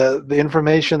physically, the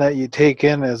information that you take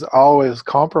in is always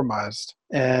compromised.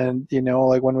 And,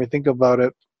 like, when we think about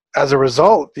it, as a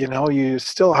result, you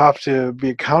still have to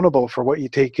be accountable for what you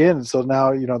take in. So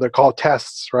now, they're called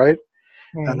tests, right?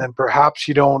 And Right. then perhaps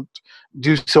you don't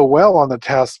do so well on the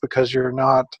test because you're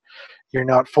not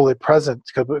fully present,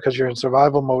 because you're in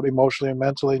survival mode emotionally and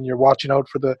mentally, and you're watching out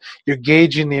you're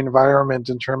gauging the environment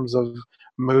in terms of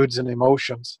moods and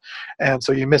emotions, and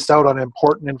so you missed out on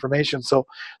important information. So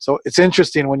it's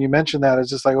interesting when you mention that. It's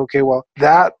just like, okay, well,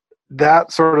 that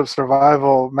sort of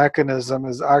survival mechanism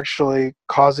is actually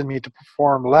causing me to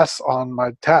perform less on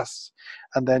my tests.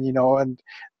 And then, and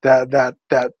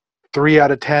that 3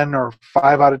 out of 10 or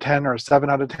 5 out of 10 or 7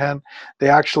 out of 10, they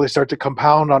actually start to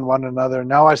compound on one another.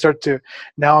 Now I'm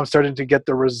starting to get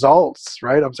the results,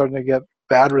 right? I'm starting to get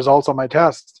bad results on my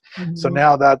tests. So Mhm.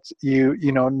 now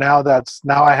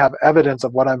now I have evidence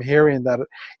of what I'm hearing, that,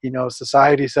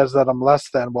 society says that I'm less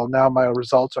than. Well, now my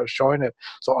results are showing it.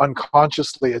 So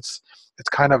unconsciously, it's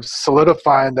kind of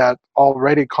solidifying that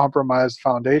already compromised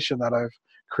foundation that I've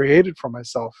created for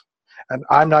myself. And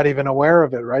I'm not even aware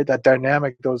of it, right? That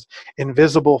dynamic, those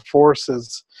invisible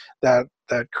forces that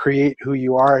create who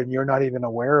you are, and you're not even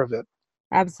aware of it.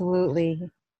 Absolutely.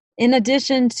 In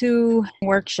addition to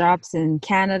workshops in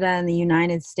Canada and the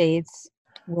United States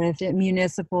with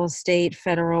municipal, state,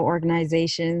 federal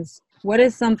organizations, what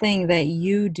is something that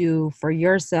you do for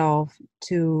yourself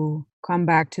to come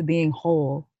back to being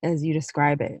whole as you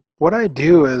describe it? What I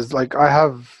do is, like, I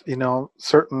have,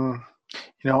 certain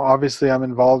Obviously I'm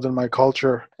involved in my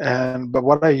culture, but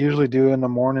what I usually do in the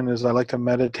morning is I like to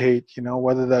meditate,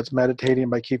 whether that's meditating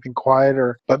by keeping quiet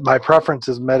but my preference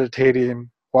is meditating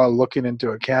while looking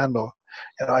into a candle.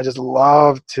 I just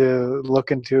love to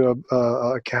look into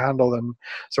a candle and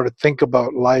sort of think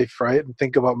about life, right? And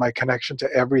think about my connection to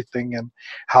everything and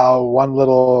how one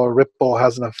little ripple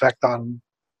has an effect on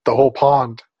the whole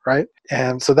pond, right?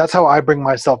 And so that's how I bring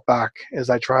myself back as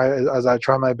I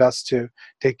try my best to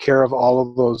take care of all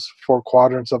of those four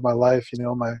quadrants of my life,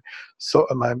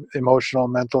 my emotional,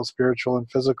 mental, spiritual,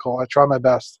 and physical. I try my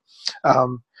best.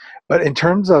 But in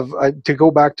terms of, to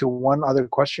go back to one other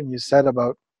question you said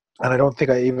about, and I don't think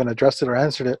I even addressed it or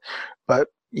answered it, but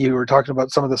you were talking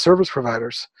about some of the service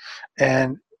providers.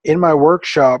 And in my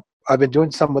workshop, I've been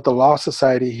doing some with the Law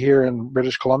Society here in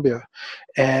British Columbia.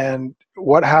 And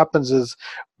what happens is,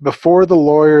 before the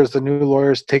new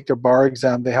lawyers take their bar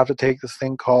exam, they have to take this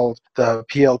thing called the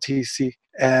PLTC.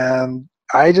 And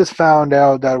I just found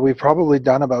out that we've probably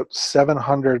done about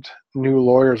 700 new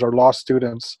lawyers or law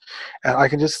students. And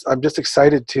I'm just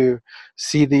excited to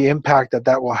see the impact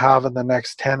that will have in the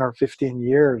next 10 or 15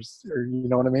 years. Or, you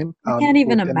know what I mean? I can't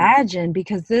even imagine,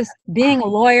 because being a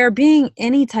lawyer, being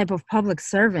any type of public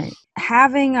servant,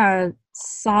 having a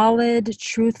solid,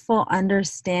 truthful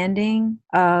understanding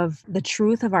of the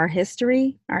truth of our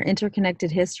history, our interconnected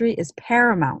history, is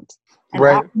paramount. And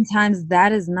right. Oftentimes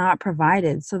that is not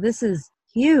provided. So this is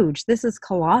huge. This is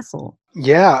colossal.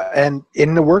 Yeah, and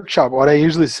in the workshop, what I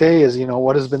usually say is,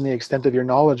 what has been the extent of your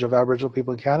knowledge of Aboriginal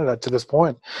people in Canada to this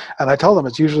point? And I tell them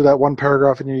it's usually that one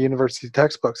paragraph in your university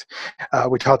textbooks.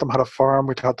 We taught them how to farm.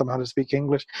 We taught them how to speak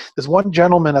English. There's one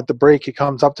gentleman at the break. He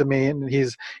comes up to me, and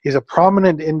he's a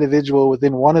prominent individual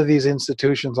within one of these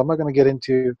institutions. I'm not going to get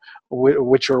into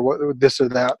which or what, this or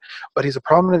that, but he's a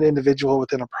prominent individual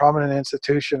within a prominent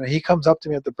institution. And he comes up to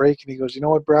me at the break, and he goes, "You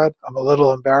know what, Brad? I'm a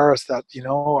little embarrassed that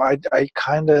I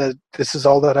kind of." This is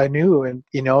all that I knew. And,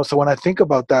 so when I think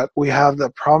about that, we have the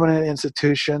prominent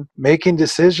institution making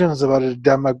decisions about a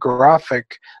demographic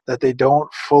that they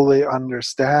don't fully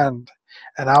understand.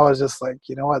 And I was just like,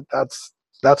 you know what,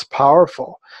 that's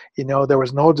powerful. There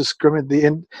was no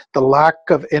discrimination. The lack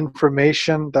of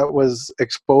information that was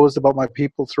exposed about my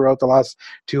people throughout the last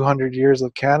 200 years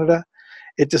of Canada,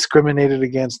 it discriminated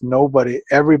against nobody.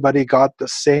 Everybody got the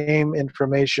same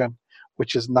information,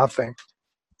 which is nothing.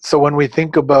 So when we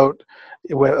think about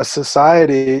a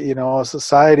society, they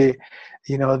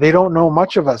don't know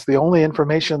much of us. The only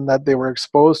information that they were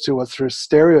exposed to was through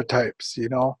stereotypes,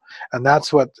 and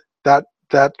that's what that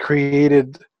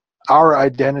created our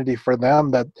identity for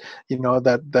them, that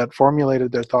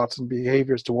formulated their thoughts and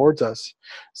behaviors towards us.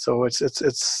 So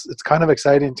it's kind of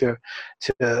exciting to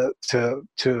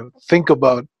think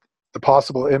about the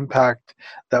possible impact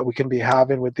that we can be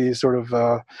having with these sort of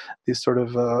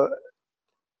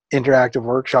interactive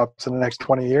workshops in the next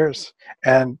 20 years.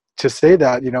 And to say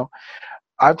that,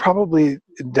 I've probably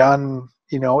done,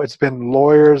 it's been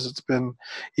lawyers, it's been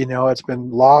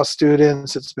law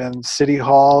students, it's been city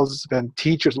halls, it's been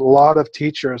teachers, a lot of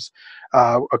teachers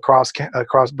across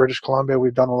British Columbia.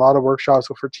 We've done a lot of workshops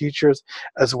for teachers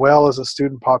as well as a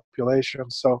student population.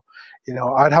 So,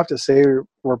 I'd have to say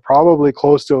we're probably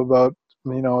close to about,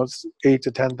 it's 8,000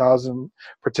 to 10,000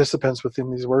 participants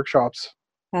within these workshops.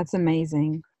 That's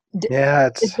amazing. Yeah,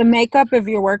 is the makeup of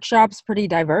your workshops pretty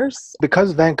diverse?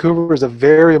 Because Vancouver is a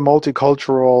very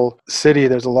multicultural city,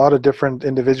 there's a lot of different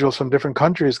individuals from different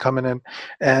countries coming in.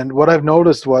 And what I've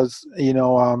noticed was,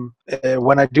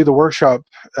 when I do the workshop,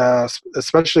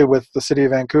 especially with the city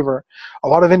of Vancouver, a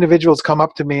lot of individuals come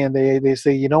up to me and they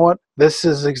say, you know what, this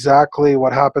is exactly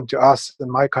what happened to us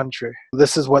in my country.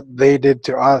 This is what they did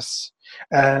to us.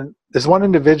 And there's one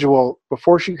individual,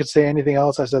 before she could say anything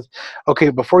else, I said, okay,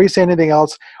 before you say anything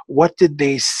else, what did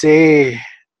they say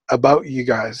about you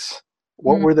guys?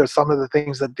 What were some of the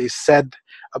things that they said?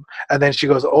 And then she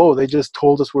goes, oh, they just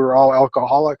told us we were all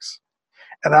alcoholics.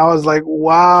 And I was like,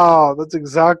 wow, that's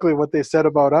exactly what they said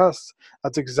about us.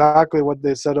 That's exactly what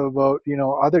they said about,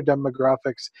 other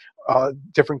demographics,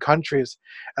 different countries.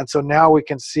 And so now we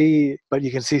can see, but you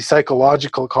can see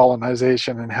psychological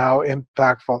colonization and how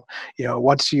impactful,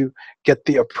 once you get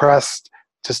the oppressed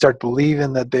to start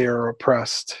believing that they are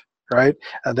oppressed, right?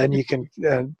 And then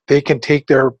they can take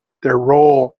their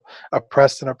role,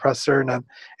 oppressed and oppressor, and then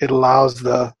it allows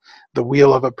the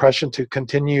wheel of oppression to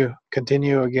continue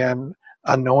again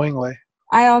unknowingly.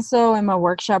 I also am a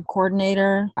workshop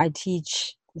coordinator. I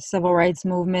teach the civil rights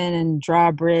movement and draw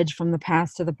a bridge from the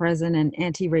past to the present and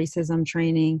anti-racism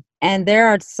training. And there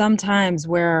are some times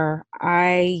where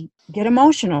I get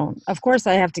emotional. Of course,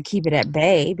 I have to keep it at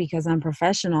bay because I'm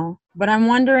professional. But I'm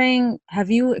wondering, have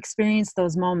you experienced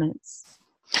those moments?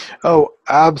 Oh,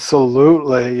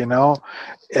 absolutely.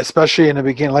 Especially in the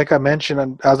beginning, like I mentioned,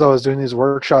 and as I was doing these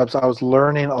workshops, I was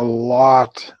learning a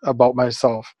lot about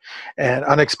myself, and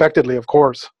unexpectedly, of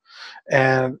course.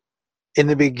 And in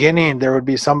the beginning, there would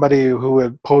be somebody who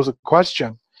would pose a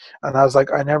question, and I was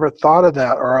like, I never thought of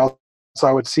that, or else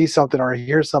I would see something or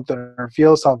hear something or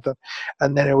feel something,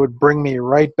 and then it would bring me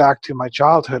right back to my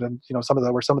childhood, and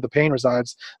where some of the pain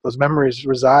resides, those memories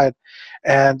reside.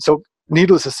 And so,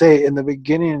 needless to say, in the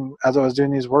beginning, as I was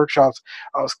doing these workshops,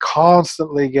 I was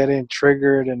constantly getting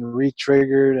triggered and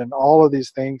re-triggered and all of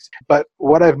these things. But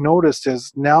what I've noticed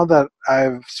is, now that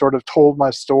I've sort of told my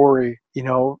story,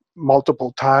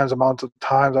 multiple times, amounts of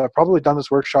times, I've probably done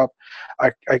this workshop.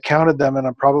 I counted them, and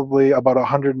I'm probably about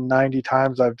 190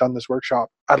 times I've done this workshop.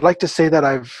 I'd like to say that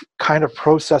I've kind of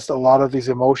processed a lot of these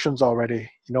emotions already.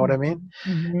 You know what I mean?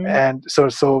 Mm-hmm. And so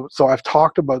I've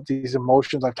talked about these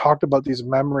emotions, I've talked about these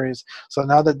memories. So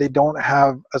now that they don't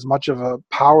have as much of a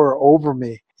power over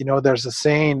me, there's a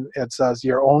saying, it says,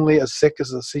 you're only as sick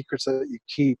as the secrets that you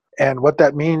keep. And what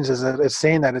that means is that it's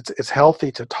saying that it's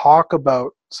healthy to talk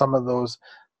about some of those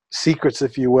secrets,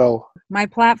 if you will. My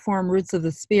platform, Roots of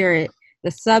the Spirit,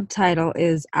 the subtitle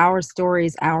is Our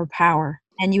Stories, Our Power.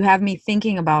 And you have me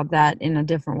thinking about that in a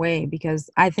different way, because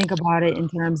I think about it in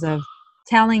terms of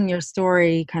telling your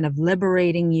story, kind of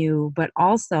liberating you, but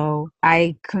also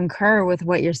I concur with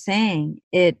what you're saying.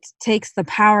 It takes the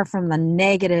power from the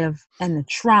negative and the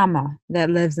trauma that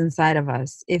lives inside of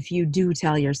us. If you do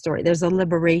tell your story, there's a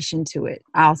liberation to it,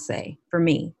 I'll say, for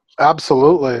me.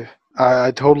 Absolutely.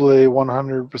 I totally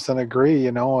 100% agree.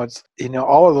 It's,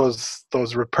 all of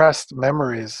those repressed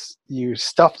memories, you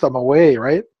stuff them away,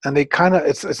 right? And they kind of,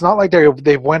 it's not like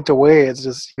they went away. It's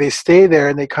just, they stay there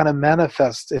and they kind of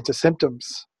manifest into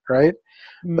symptoms, right?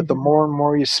 But the Mm-hmm. more and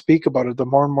more you speak about it, the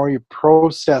more and more you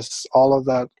process all of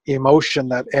that emotion,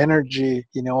 that energy,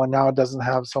 and now it doesn't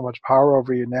have so much power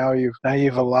over you. Now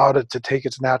you've allowed it to take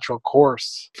its natural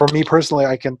course. For me personally,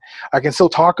 I can still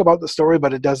talk about the story,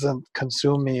 but it doesn't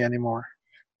consume me anymore.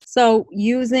 So,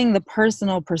 using the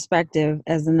personal perspective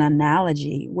as an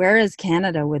analogy, where is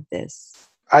Canada with this?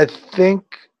 I think,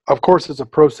 of course, it's a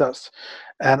process,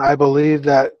 and I believe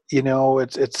that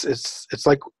it's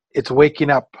like it's waking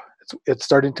up. It's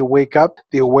starting to wake up.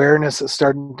 The awareness is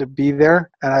starting to be there,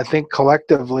 and I think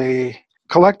collectively,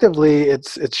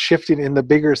 it's shifting in the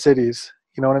bigger cities.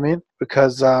 You know what I mean?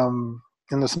 Because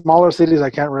in the smaller cities, I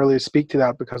can't really speak to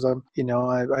that because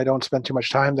I don't spend too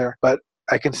much time there. But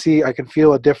I can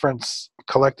feel a difference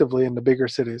collectively in the bigger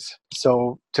cities.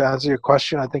 So to answer your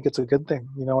question, I think it's a good thing.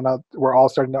 Now we're all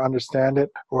starting to understand it.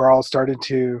 We're all starting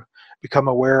to become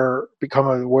aware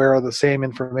of the same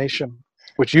information,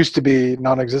 which used to be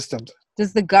non-existent.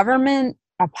 Does the government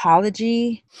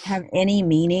apology have any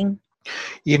meaning?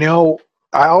 You know,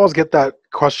 I always get that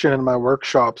question in my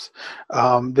workshops.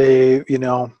 And the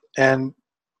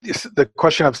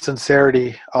question of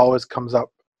sincerity always comes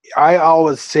up. I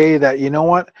always say that, you know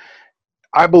what?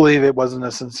 I believe it wasn't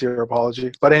a sincere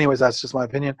apology. But anyways, that's just my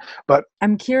opinion. But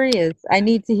I'm curious. I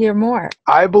need to hear more.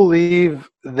 I believe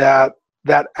that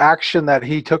that action that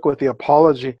he took with the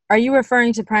apology. Are you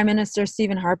referring to Prime Minister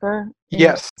Stephen Harper?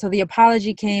 Yes. So the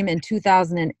apology came in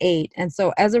 2008. And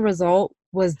so as a result,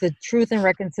 was the Truth and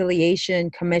Reconciliation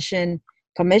Commission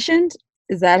commissioned?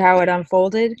 Is that how it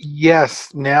unfolded?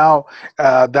 Yes. Now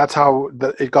that's how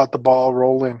it got the ball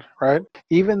rolling, right?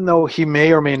 Even though he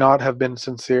may or may not have been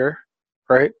sincere,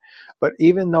 right? But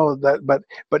even though that,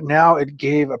 but now it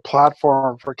gave a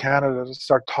platform for Canada to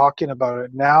start talking about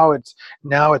it. Now it's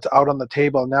out on the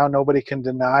table. Now nobody can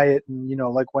deny it. And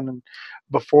like when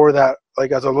before that,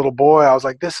 like as a little boy, I was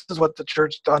like, this is what the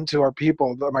church done to our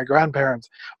people, my grandparents.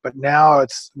 But now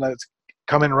it's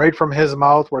coming right from his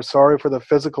mouth. We're sorry for the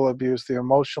physical abuse, the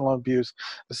emotional abuse,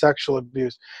 the sexual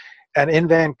abuse. And in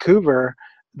Vancouver,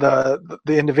 the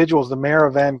individuals, the mayor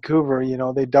of Vancouver,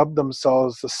 they dubbed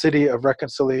themselves the City of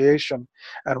Reconciliation.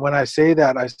 And when I say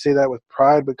that with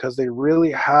pride, because they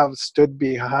really have stood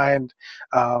behind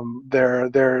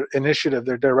their initiative,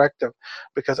 their directive.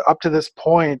 Because up to this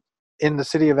point, in the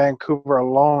city of Vancouver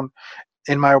alone,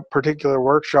 in my particular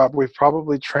workshop, we've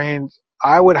probably trained,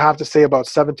 I would have to say, about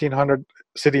 1,700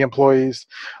 city employees,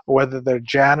 whether they're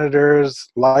janitors,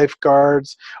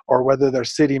 lifeguards, or whether they're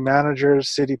city managers,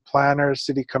 city planners,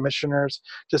 city commissioners,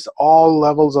 just all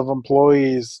levels of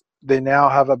employees they now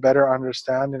have a better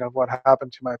understanding of what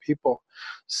happened to my people.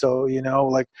 So,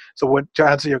 to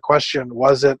answer your question,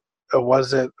 was it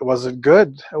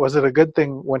good? Was it a good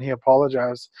thing when he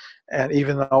apologized? And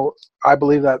even though I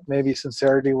believe that maybe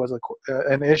sincerity was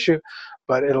an issue,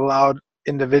 but it allowed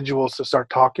individuals to start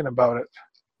talking about it.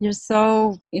 You're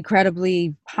so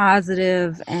incredibly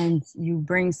positive and you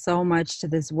bring so much to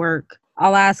this work.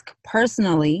 I'll ask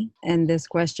personally, and this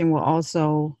question will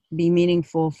also be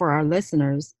meaningful for our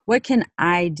listeners. What can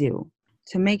I do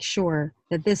to make sure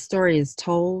that this story is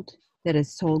told, that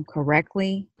it's told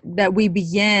correctly, that we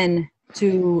begin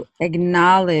to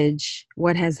acknowledge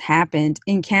what has happened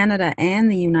in Canada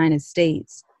and the United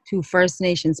States to First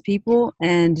Nations people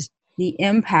and the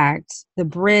impact, the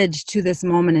bridge to this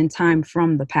moment in time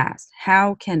from the past?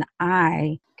 How can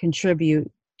I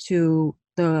contribute to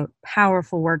the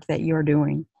powerful work that you're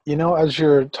doing? As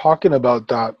you're talking about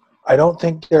that, I don't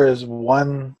think there is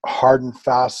one hard and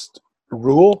fast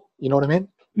rule. You know what I mean?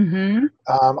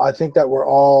 Mm-hmm. I think that we're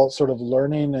all sort of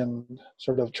learning and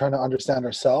sort of trying to understand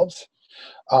ourselves.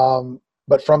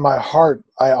 But from my heart,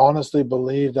 I honestly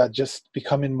believe that just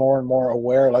becoming more and more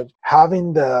aware, like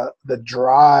having the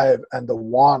drive and the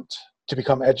want to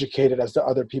become educated as to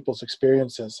other people's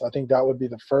experiences, I think that would be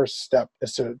the first step,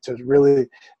 is to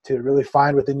really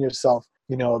find within yourself,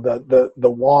 the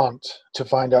want to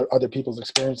find out other people's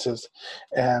experiences.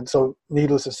 And so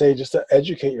needless to say, just to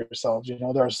educate yourselves,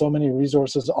 there are so many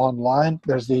resources online.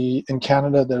 In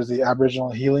Canada, there's the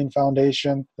Aboriginal Healing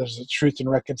Foundation, there's the Truth and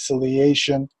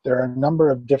Reconciliation. There are a number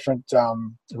of different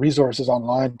resources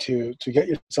online to get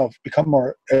yourself become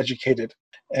more educated.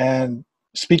 And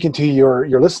speaking to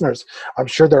your listeners, I'm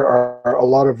sure there are a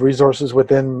lot of resources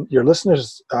within your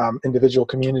listeners' individual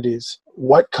communities.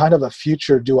 What kind of a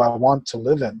future do I want to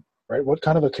live in, right? What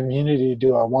kind of a community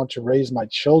do I want to raise my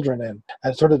children in?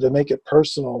 And sort of to make it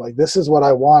personal, like, this is what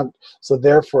I want, so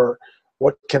therefore,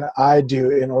 what can I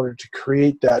do in order to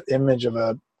create that image of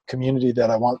a community that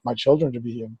I want my children to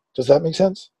be in? Does that make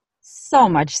sense? So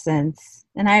much sense.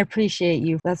 And I appreciate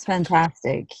you. That's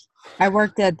fantastic. I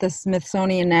worked at the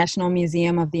Smithsonian National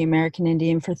Museum of the American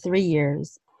Indian for 3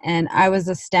 years, and I was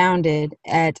astounded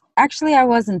I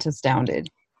wasn't astounded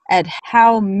at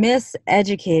how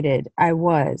miseducated I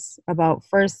was about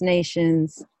First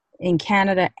Nations in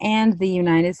Canada and the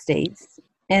United States.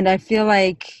 And I feel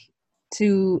like,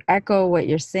 to echo what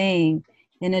you're saying,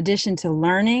 in addition to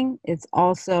learning, it's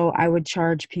also, I would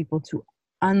charge people to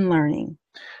unlearning.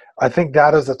 I think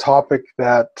that is a topic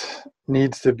that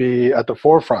needs to be at the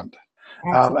forefront.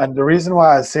 And the reason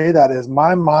why I say that is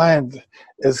my mind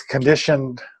is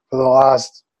conditioned for the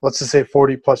last, let's just say,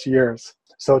 40 plus years.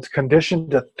 So it's conditioned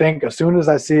to think as soon as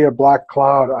I see a black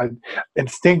cloud, I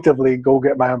instinctively go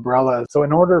get my umbrella. So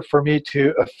in order for me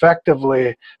to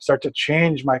effectively start to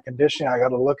change my conditioning, I got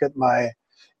to look at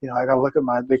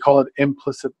they call it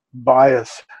implicit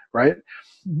bias, right?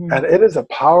 Mm-hmm. And it is a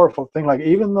powerful thing. Like,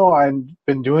 even though I've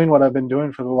been doing what I've been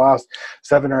doing for the last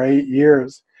 7 or 8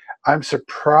 years, I'm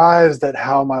surprised at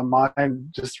how my mind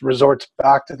just resorts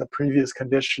back to the previous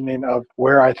conditioning of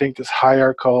where I think this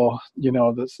hierarchical,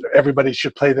 this everybody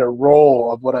should play their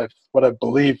role of what I've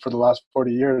believed for the last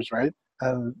 40 years, right?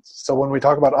 And so when we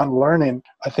talk about unlearning,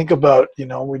 I think about,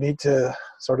 we need to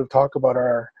sort of talk about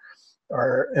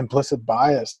our implicit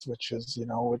bias, which is,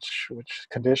 which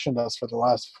conditioned us for the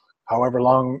last however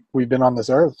long we've been on this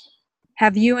earth.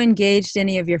 Have you engaged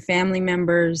any of your family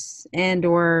members and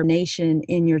or nation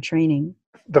in your training?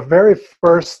 The very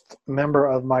first member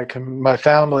of my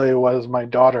family was my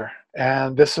daughter.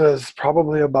 And this was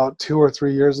probably about 2 or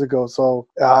 3 years ago. So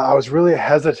I was really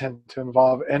hesitant to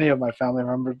involve any of my family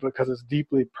members because it's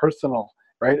deeply personal,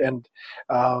 right? And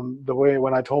the way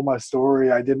when I told my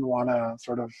story, I didn't want to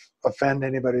sort of offend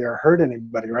anybody or hurt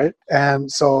anybody, right?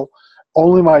 And so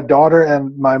only my daughter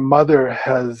and my mother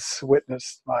has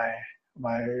witnessed my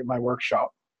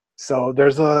workshop. So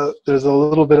there's a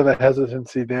little bit of a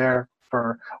hesitancy there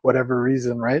for whatever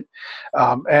reason, right?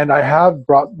 And I have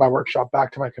brought my workshop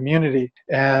back to my community,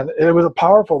 and it was a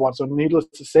powerful one. So needless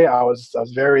to say, I was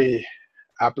very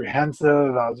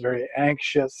apprehensive. I was very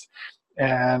anxious,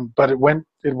 but it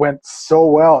went so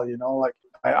well. Like,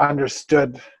 I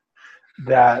understood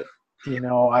that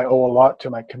I owe a lot to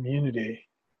my community,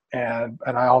 and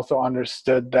I also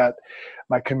understood that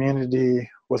my community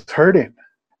was hurting,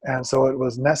 and so it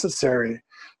was necessary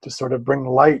to sort of bring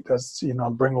light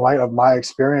of my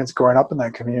experience growing up in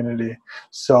that community.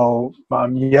 So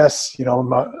yes,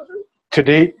 to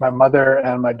date, my mother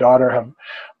and my daughter have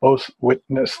both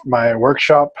witnessed my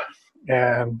workshop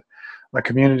and my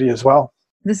community as well.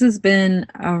 This has been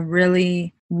a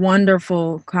really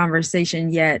wonderful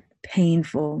conversation, yet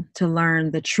painful to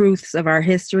learn the truths of our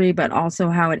history, but also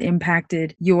how it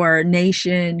impacted your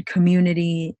nation,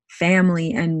 community,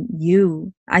 family, and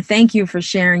you. I thank you for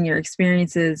sharing your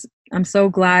experiences. I'm so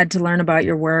glad to learn about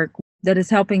your work that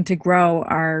is helping to grow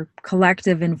our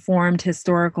collective informed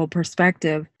historical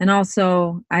perspective. And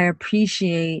also, I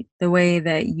appreciate the way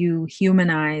that you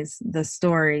humanize the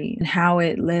story and how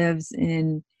it lives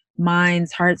in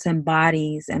minds, hearts, and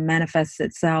bodies and manifests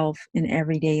itself in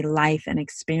everyday life and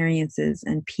experiences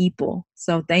and people.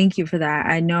 So thank you for that.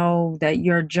 I know that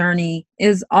your journey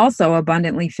is also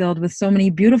abundantly filled with so many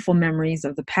beautiful memories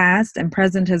of the past and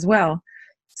present as well.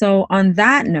 So on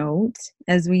that note,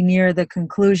 as we near the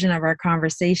conclusion of our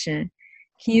conversation,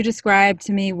 can you describe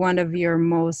to me one of your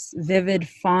most vivid,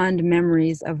 fond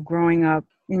memories of growing up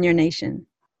in your nation?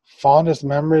 Fondest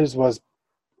memories was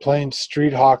playing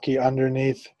street hockey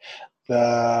underneath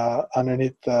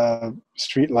the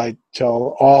street light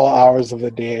till all hours of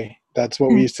the day. That's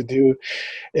what we used to do.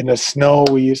 In the snow,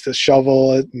 we used to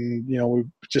shovel it, and we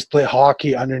just play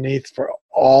hockey underneath for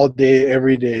all day,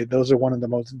 every day. Those are one of the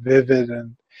most vivid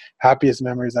and happiest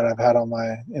memories that I've had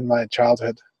in my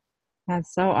childhood.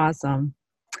 That's so awesome.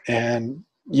 And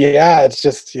yeah, it's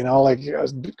just like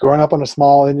growing up on a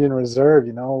small Indian reserve.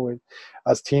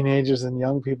 Us teenagers and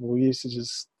young people, we used to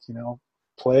just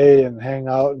play and hang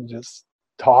out and just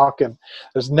talk, and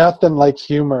there's nothing like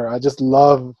humor. I just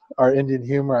love our Indian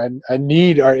humor. I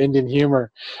need our Indian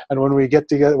humor, and when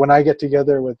I get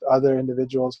together with other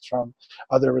individuals from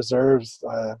other reserves,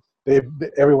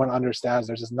 everyone understands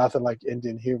there's just nothing like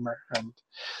Indian humor, and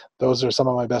those are some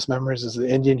of my best memories, is the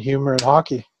Indian humor and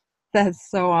hockey. That's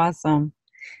so awesome.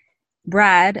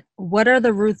 Brad, what are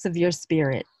the roots of your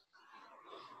spirit?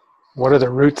 What are the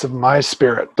roots of my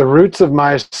spirit? The roots of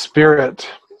my spirit,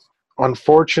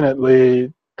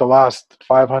 unfortunately, the last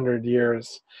 500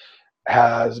 years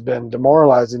has been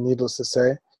demoralizing, needless to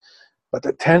say. But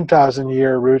the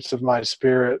 10,000-year roots of my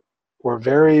spirit were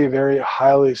very, very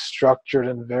highly structured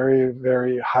and very,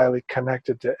 very highly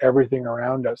connected to everything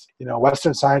around us.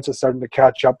 Western science is starting to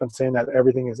catch up and saying that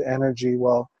everything is energy.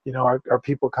 Well, our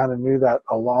people kind of knew that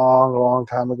a long, long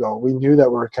time ago. We knew that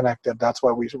we were connected. That's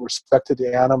why we respected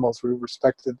the animals. We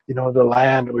respected, the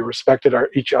land. We respected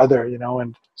each other,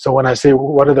 And so when I say,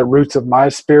 what are the roots of my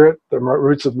spirit? The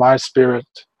roots of my spirit: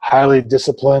 highly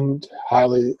disciplined,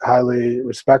 highly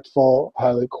respectful,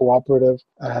 highly cooperative.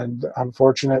 And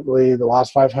unfortunately, the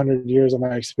last 500 years of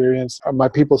my experience, my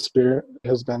people's spirit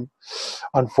has been,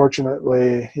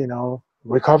 unfortunately,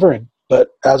 recovering.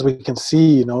 But as we can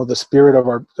see, the spirit of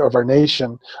our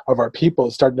nation, of our people,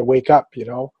 is starting to wake up.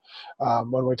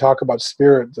 When we talk about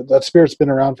spirit, that spirit's been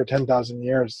around for 10,000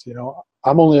 years.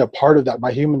 I'm only a part of that.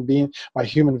 My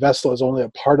human vessel is only a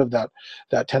part of that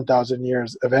 10,000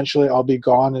 years. Eventually, I'll be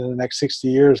gone in the next 60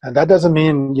 years. And that doesn't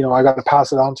mean, I got to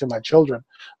pass it on to my children.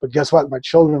 But guess what? My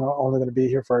children are only going to be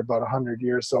here for about 100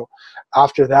 years. So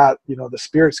after that, the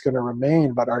spirit's going to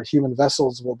remain, but our human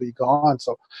vessels will be gone.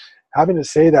 So having to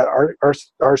say that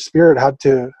our spirit had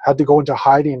to go into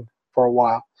hiding for a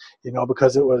while,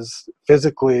 because it was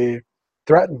physically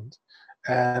threatened.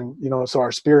 And, so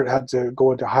our spirit had to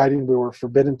go into hiding. We were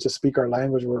forbidden to speak our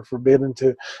language. We were forbidden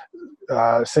to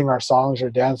sing our songs or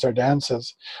dance our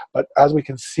dances. But as we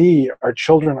can see, our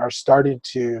children are starting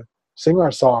to sing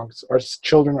our songs. Our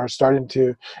children are starting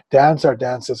to dance our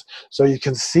dances. So you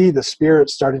can see the spirit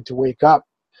starting to wake up.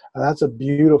 And that's a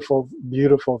beautiful,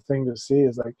 beautiful thing to see,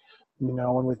 is like,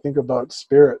 when we think about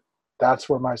spirit, that's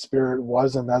where my spirit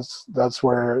was. And this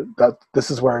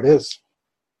is where it is.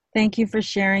 Thank you for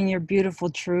sharing your beautiful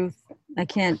truth. I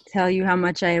can't tell you how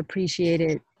much I appreciate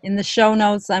it. In the show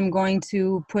notes, I'm going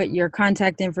to put your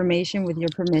contact information with your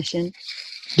permission.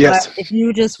 Yes. But if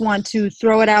you just want to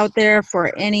throw it out there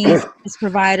for any service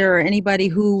provider or anybody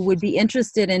who would be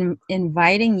interested in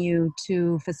inviting you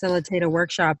to facilitate a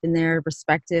workshop in their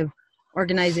respective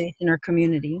organization or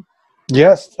community.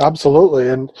 Yes, absolutely.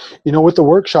 And, with the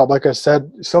workshop, like I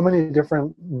said, so many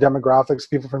different demographics,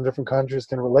 people from different countries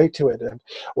can relate to it. And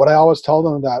what I always tell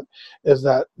them is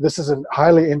that this is a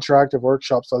highly interactive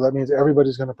workshop. So that means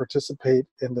everybody's going to participate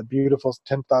in the beautiful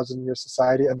 10,000-year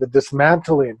society and the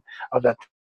dismantling of that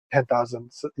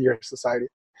 10,000-year society.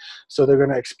 So they're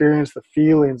going to experience the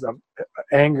feelings of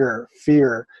anger,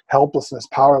 fear, helplessness,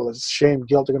 powerless, shame,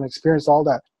 guilt. They're going to experience all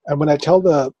that. And when I tell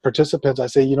the participants, I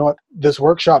say, this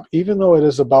workshop, even though it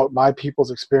is about my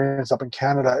people's experience up in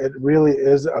Canada, it really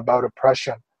is about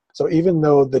oppression. So even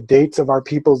though the dates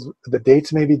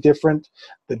may be different,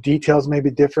 the details may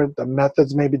be different, the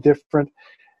methods may be different,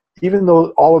 even though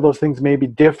all of those things may be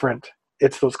different,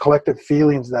 it's those collective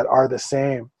feelings that are the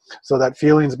same. So that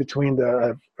feelings between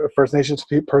the First Nations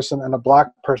person and a Black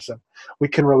person, we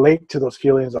can relate to those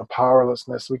feelings of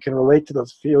powerlessness. We can relate to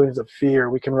those feelings of fear.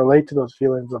 We can relate to those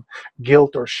feelings of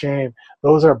guilt or shame.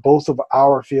 Those are both of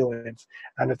our feelings.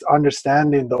 And it's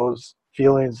understanding those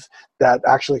feelings that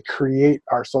actually create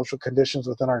our social conditions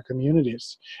within our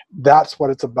communities. That's what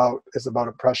it's about. It's about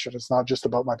oppression. It's not just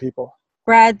about my people.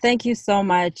 Brad, thank you so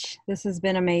much. This has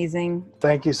been amazing.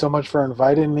 Thank you so much for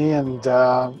inviting me, and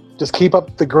just keep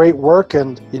up the great work.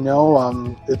 And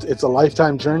it's a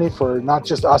lifetime journey for not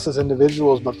just us as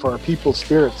individuals, but for our people's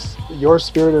spirits. Your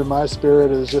spirit and my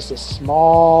spirit is just a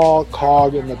small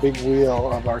cog in the big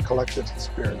wheel of our collective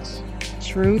spirits.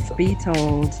 Truth be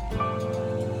told.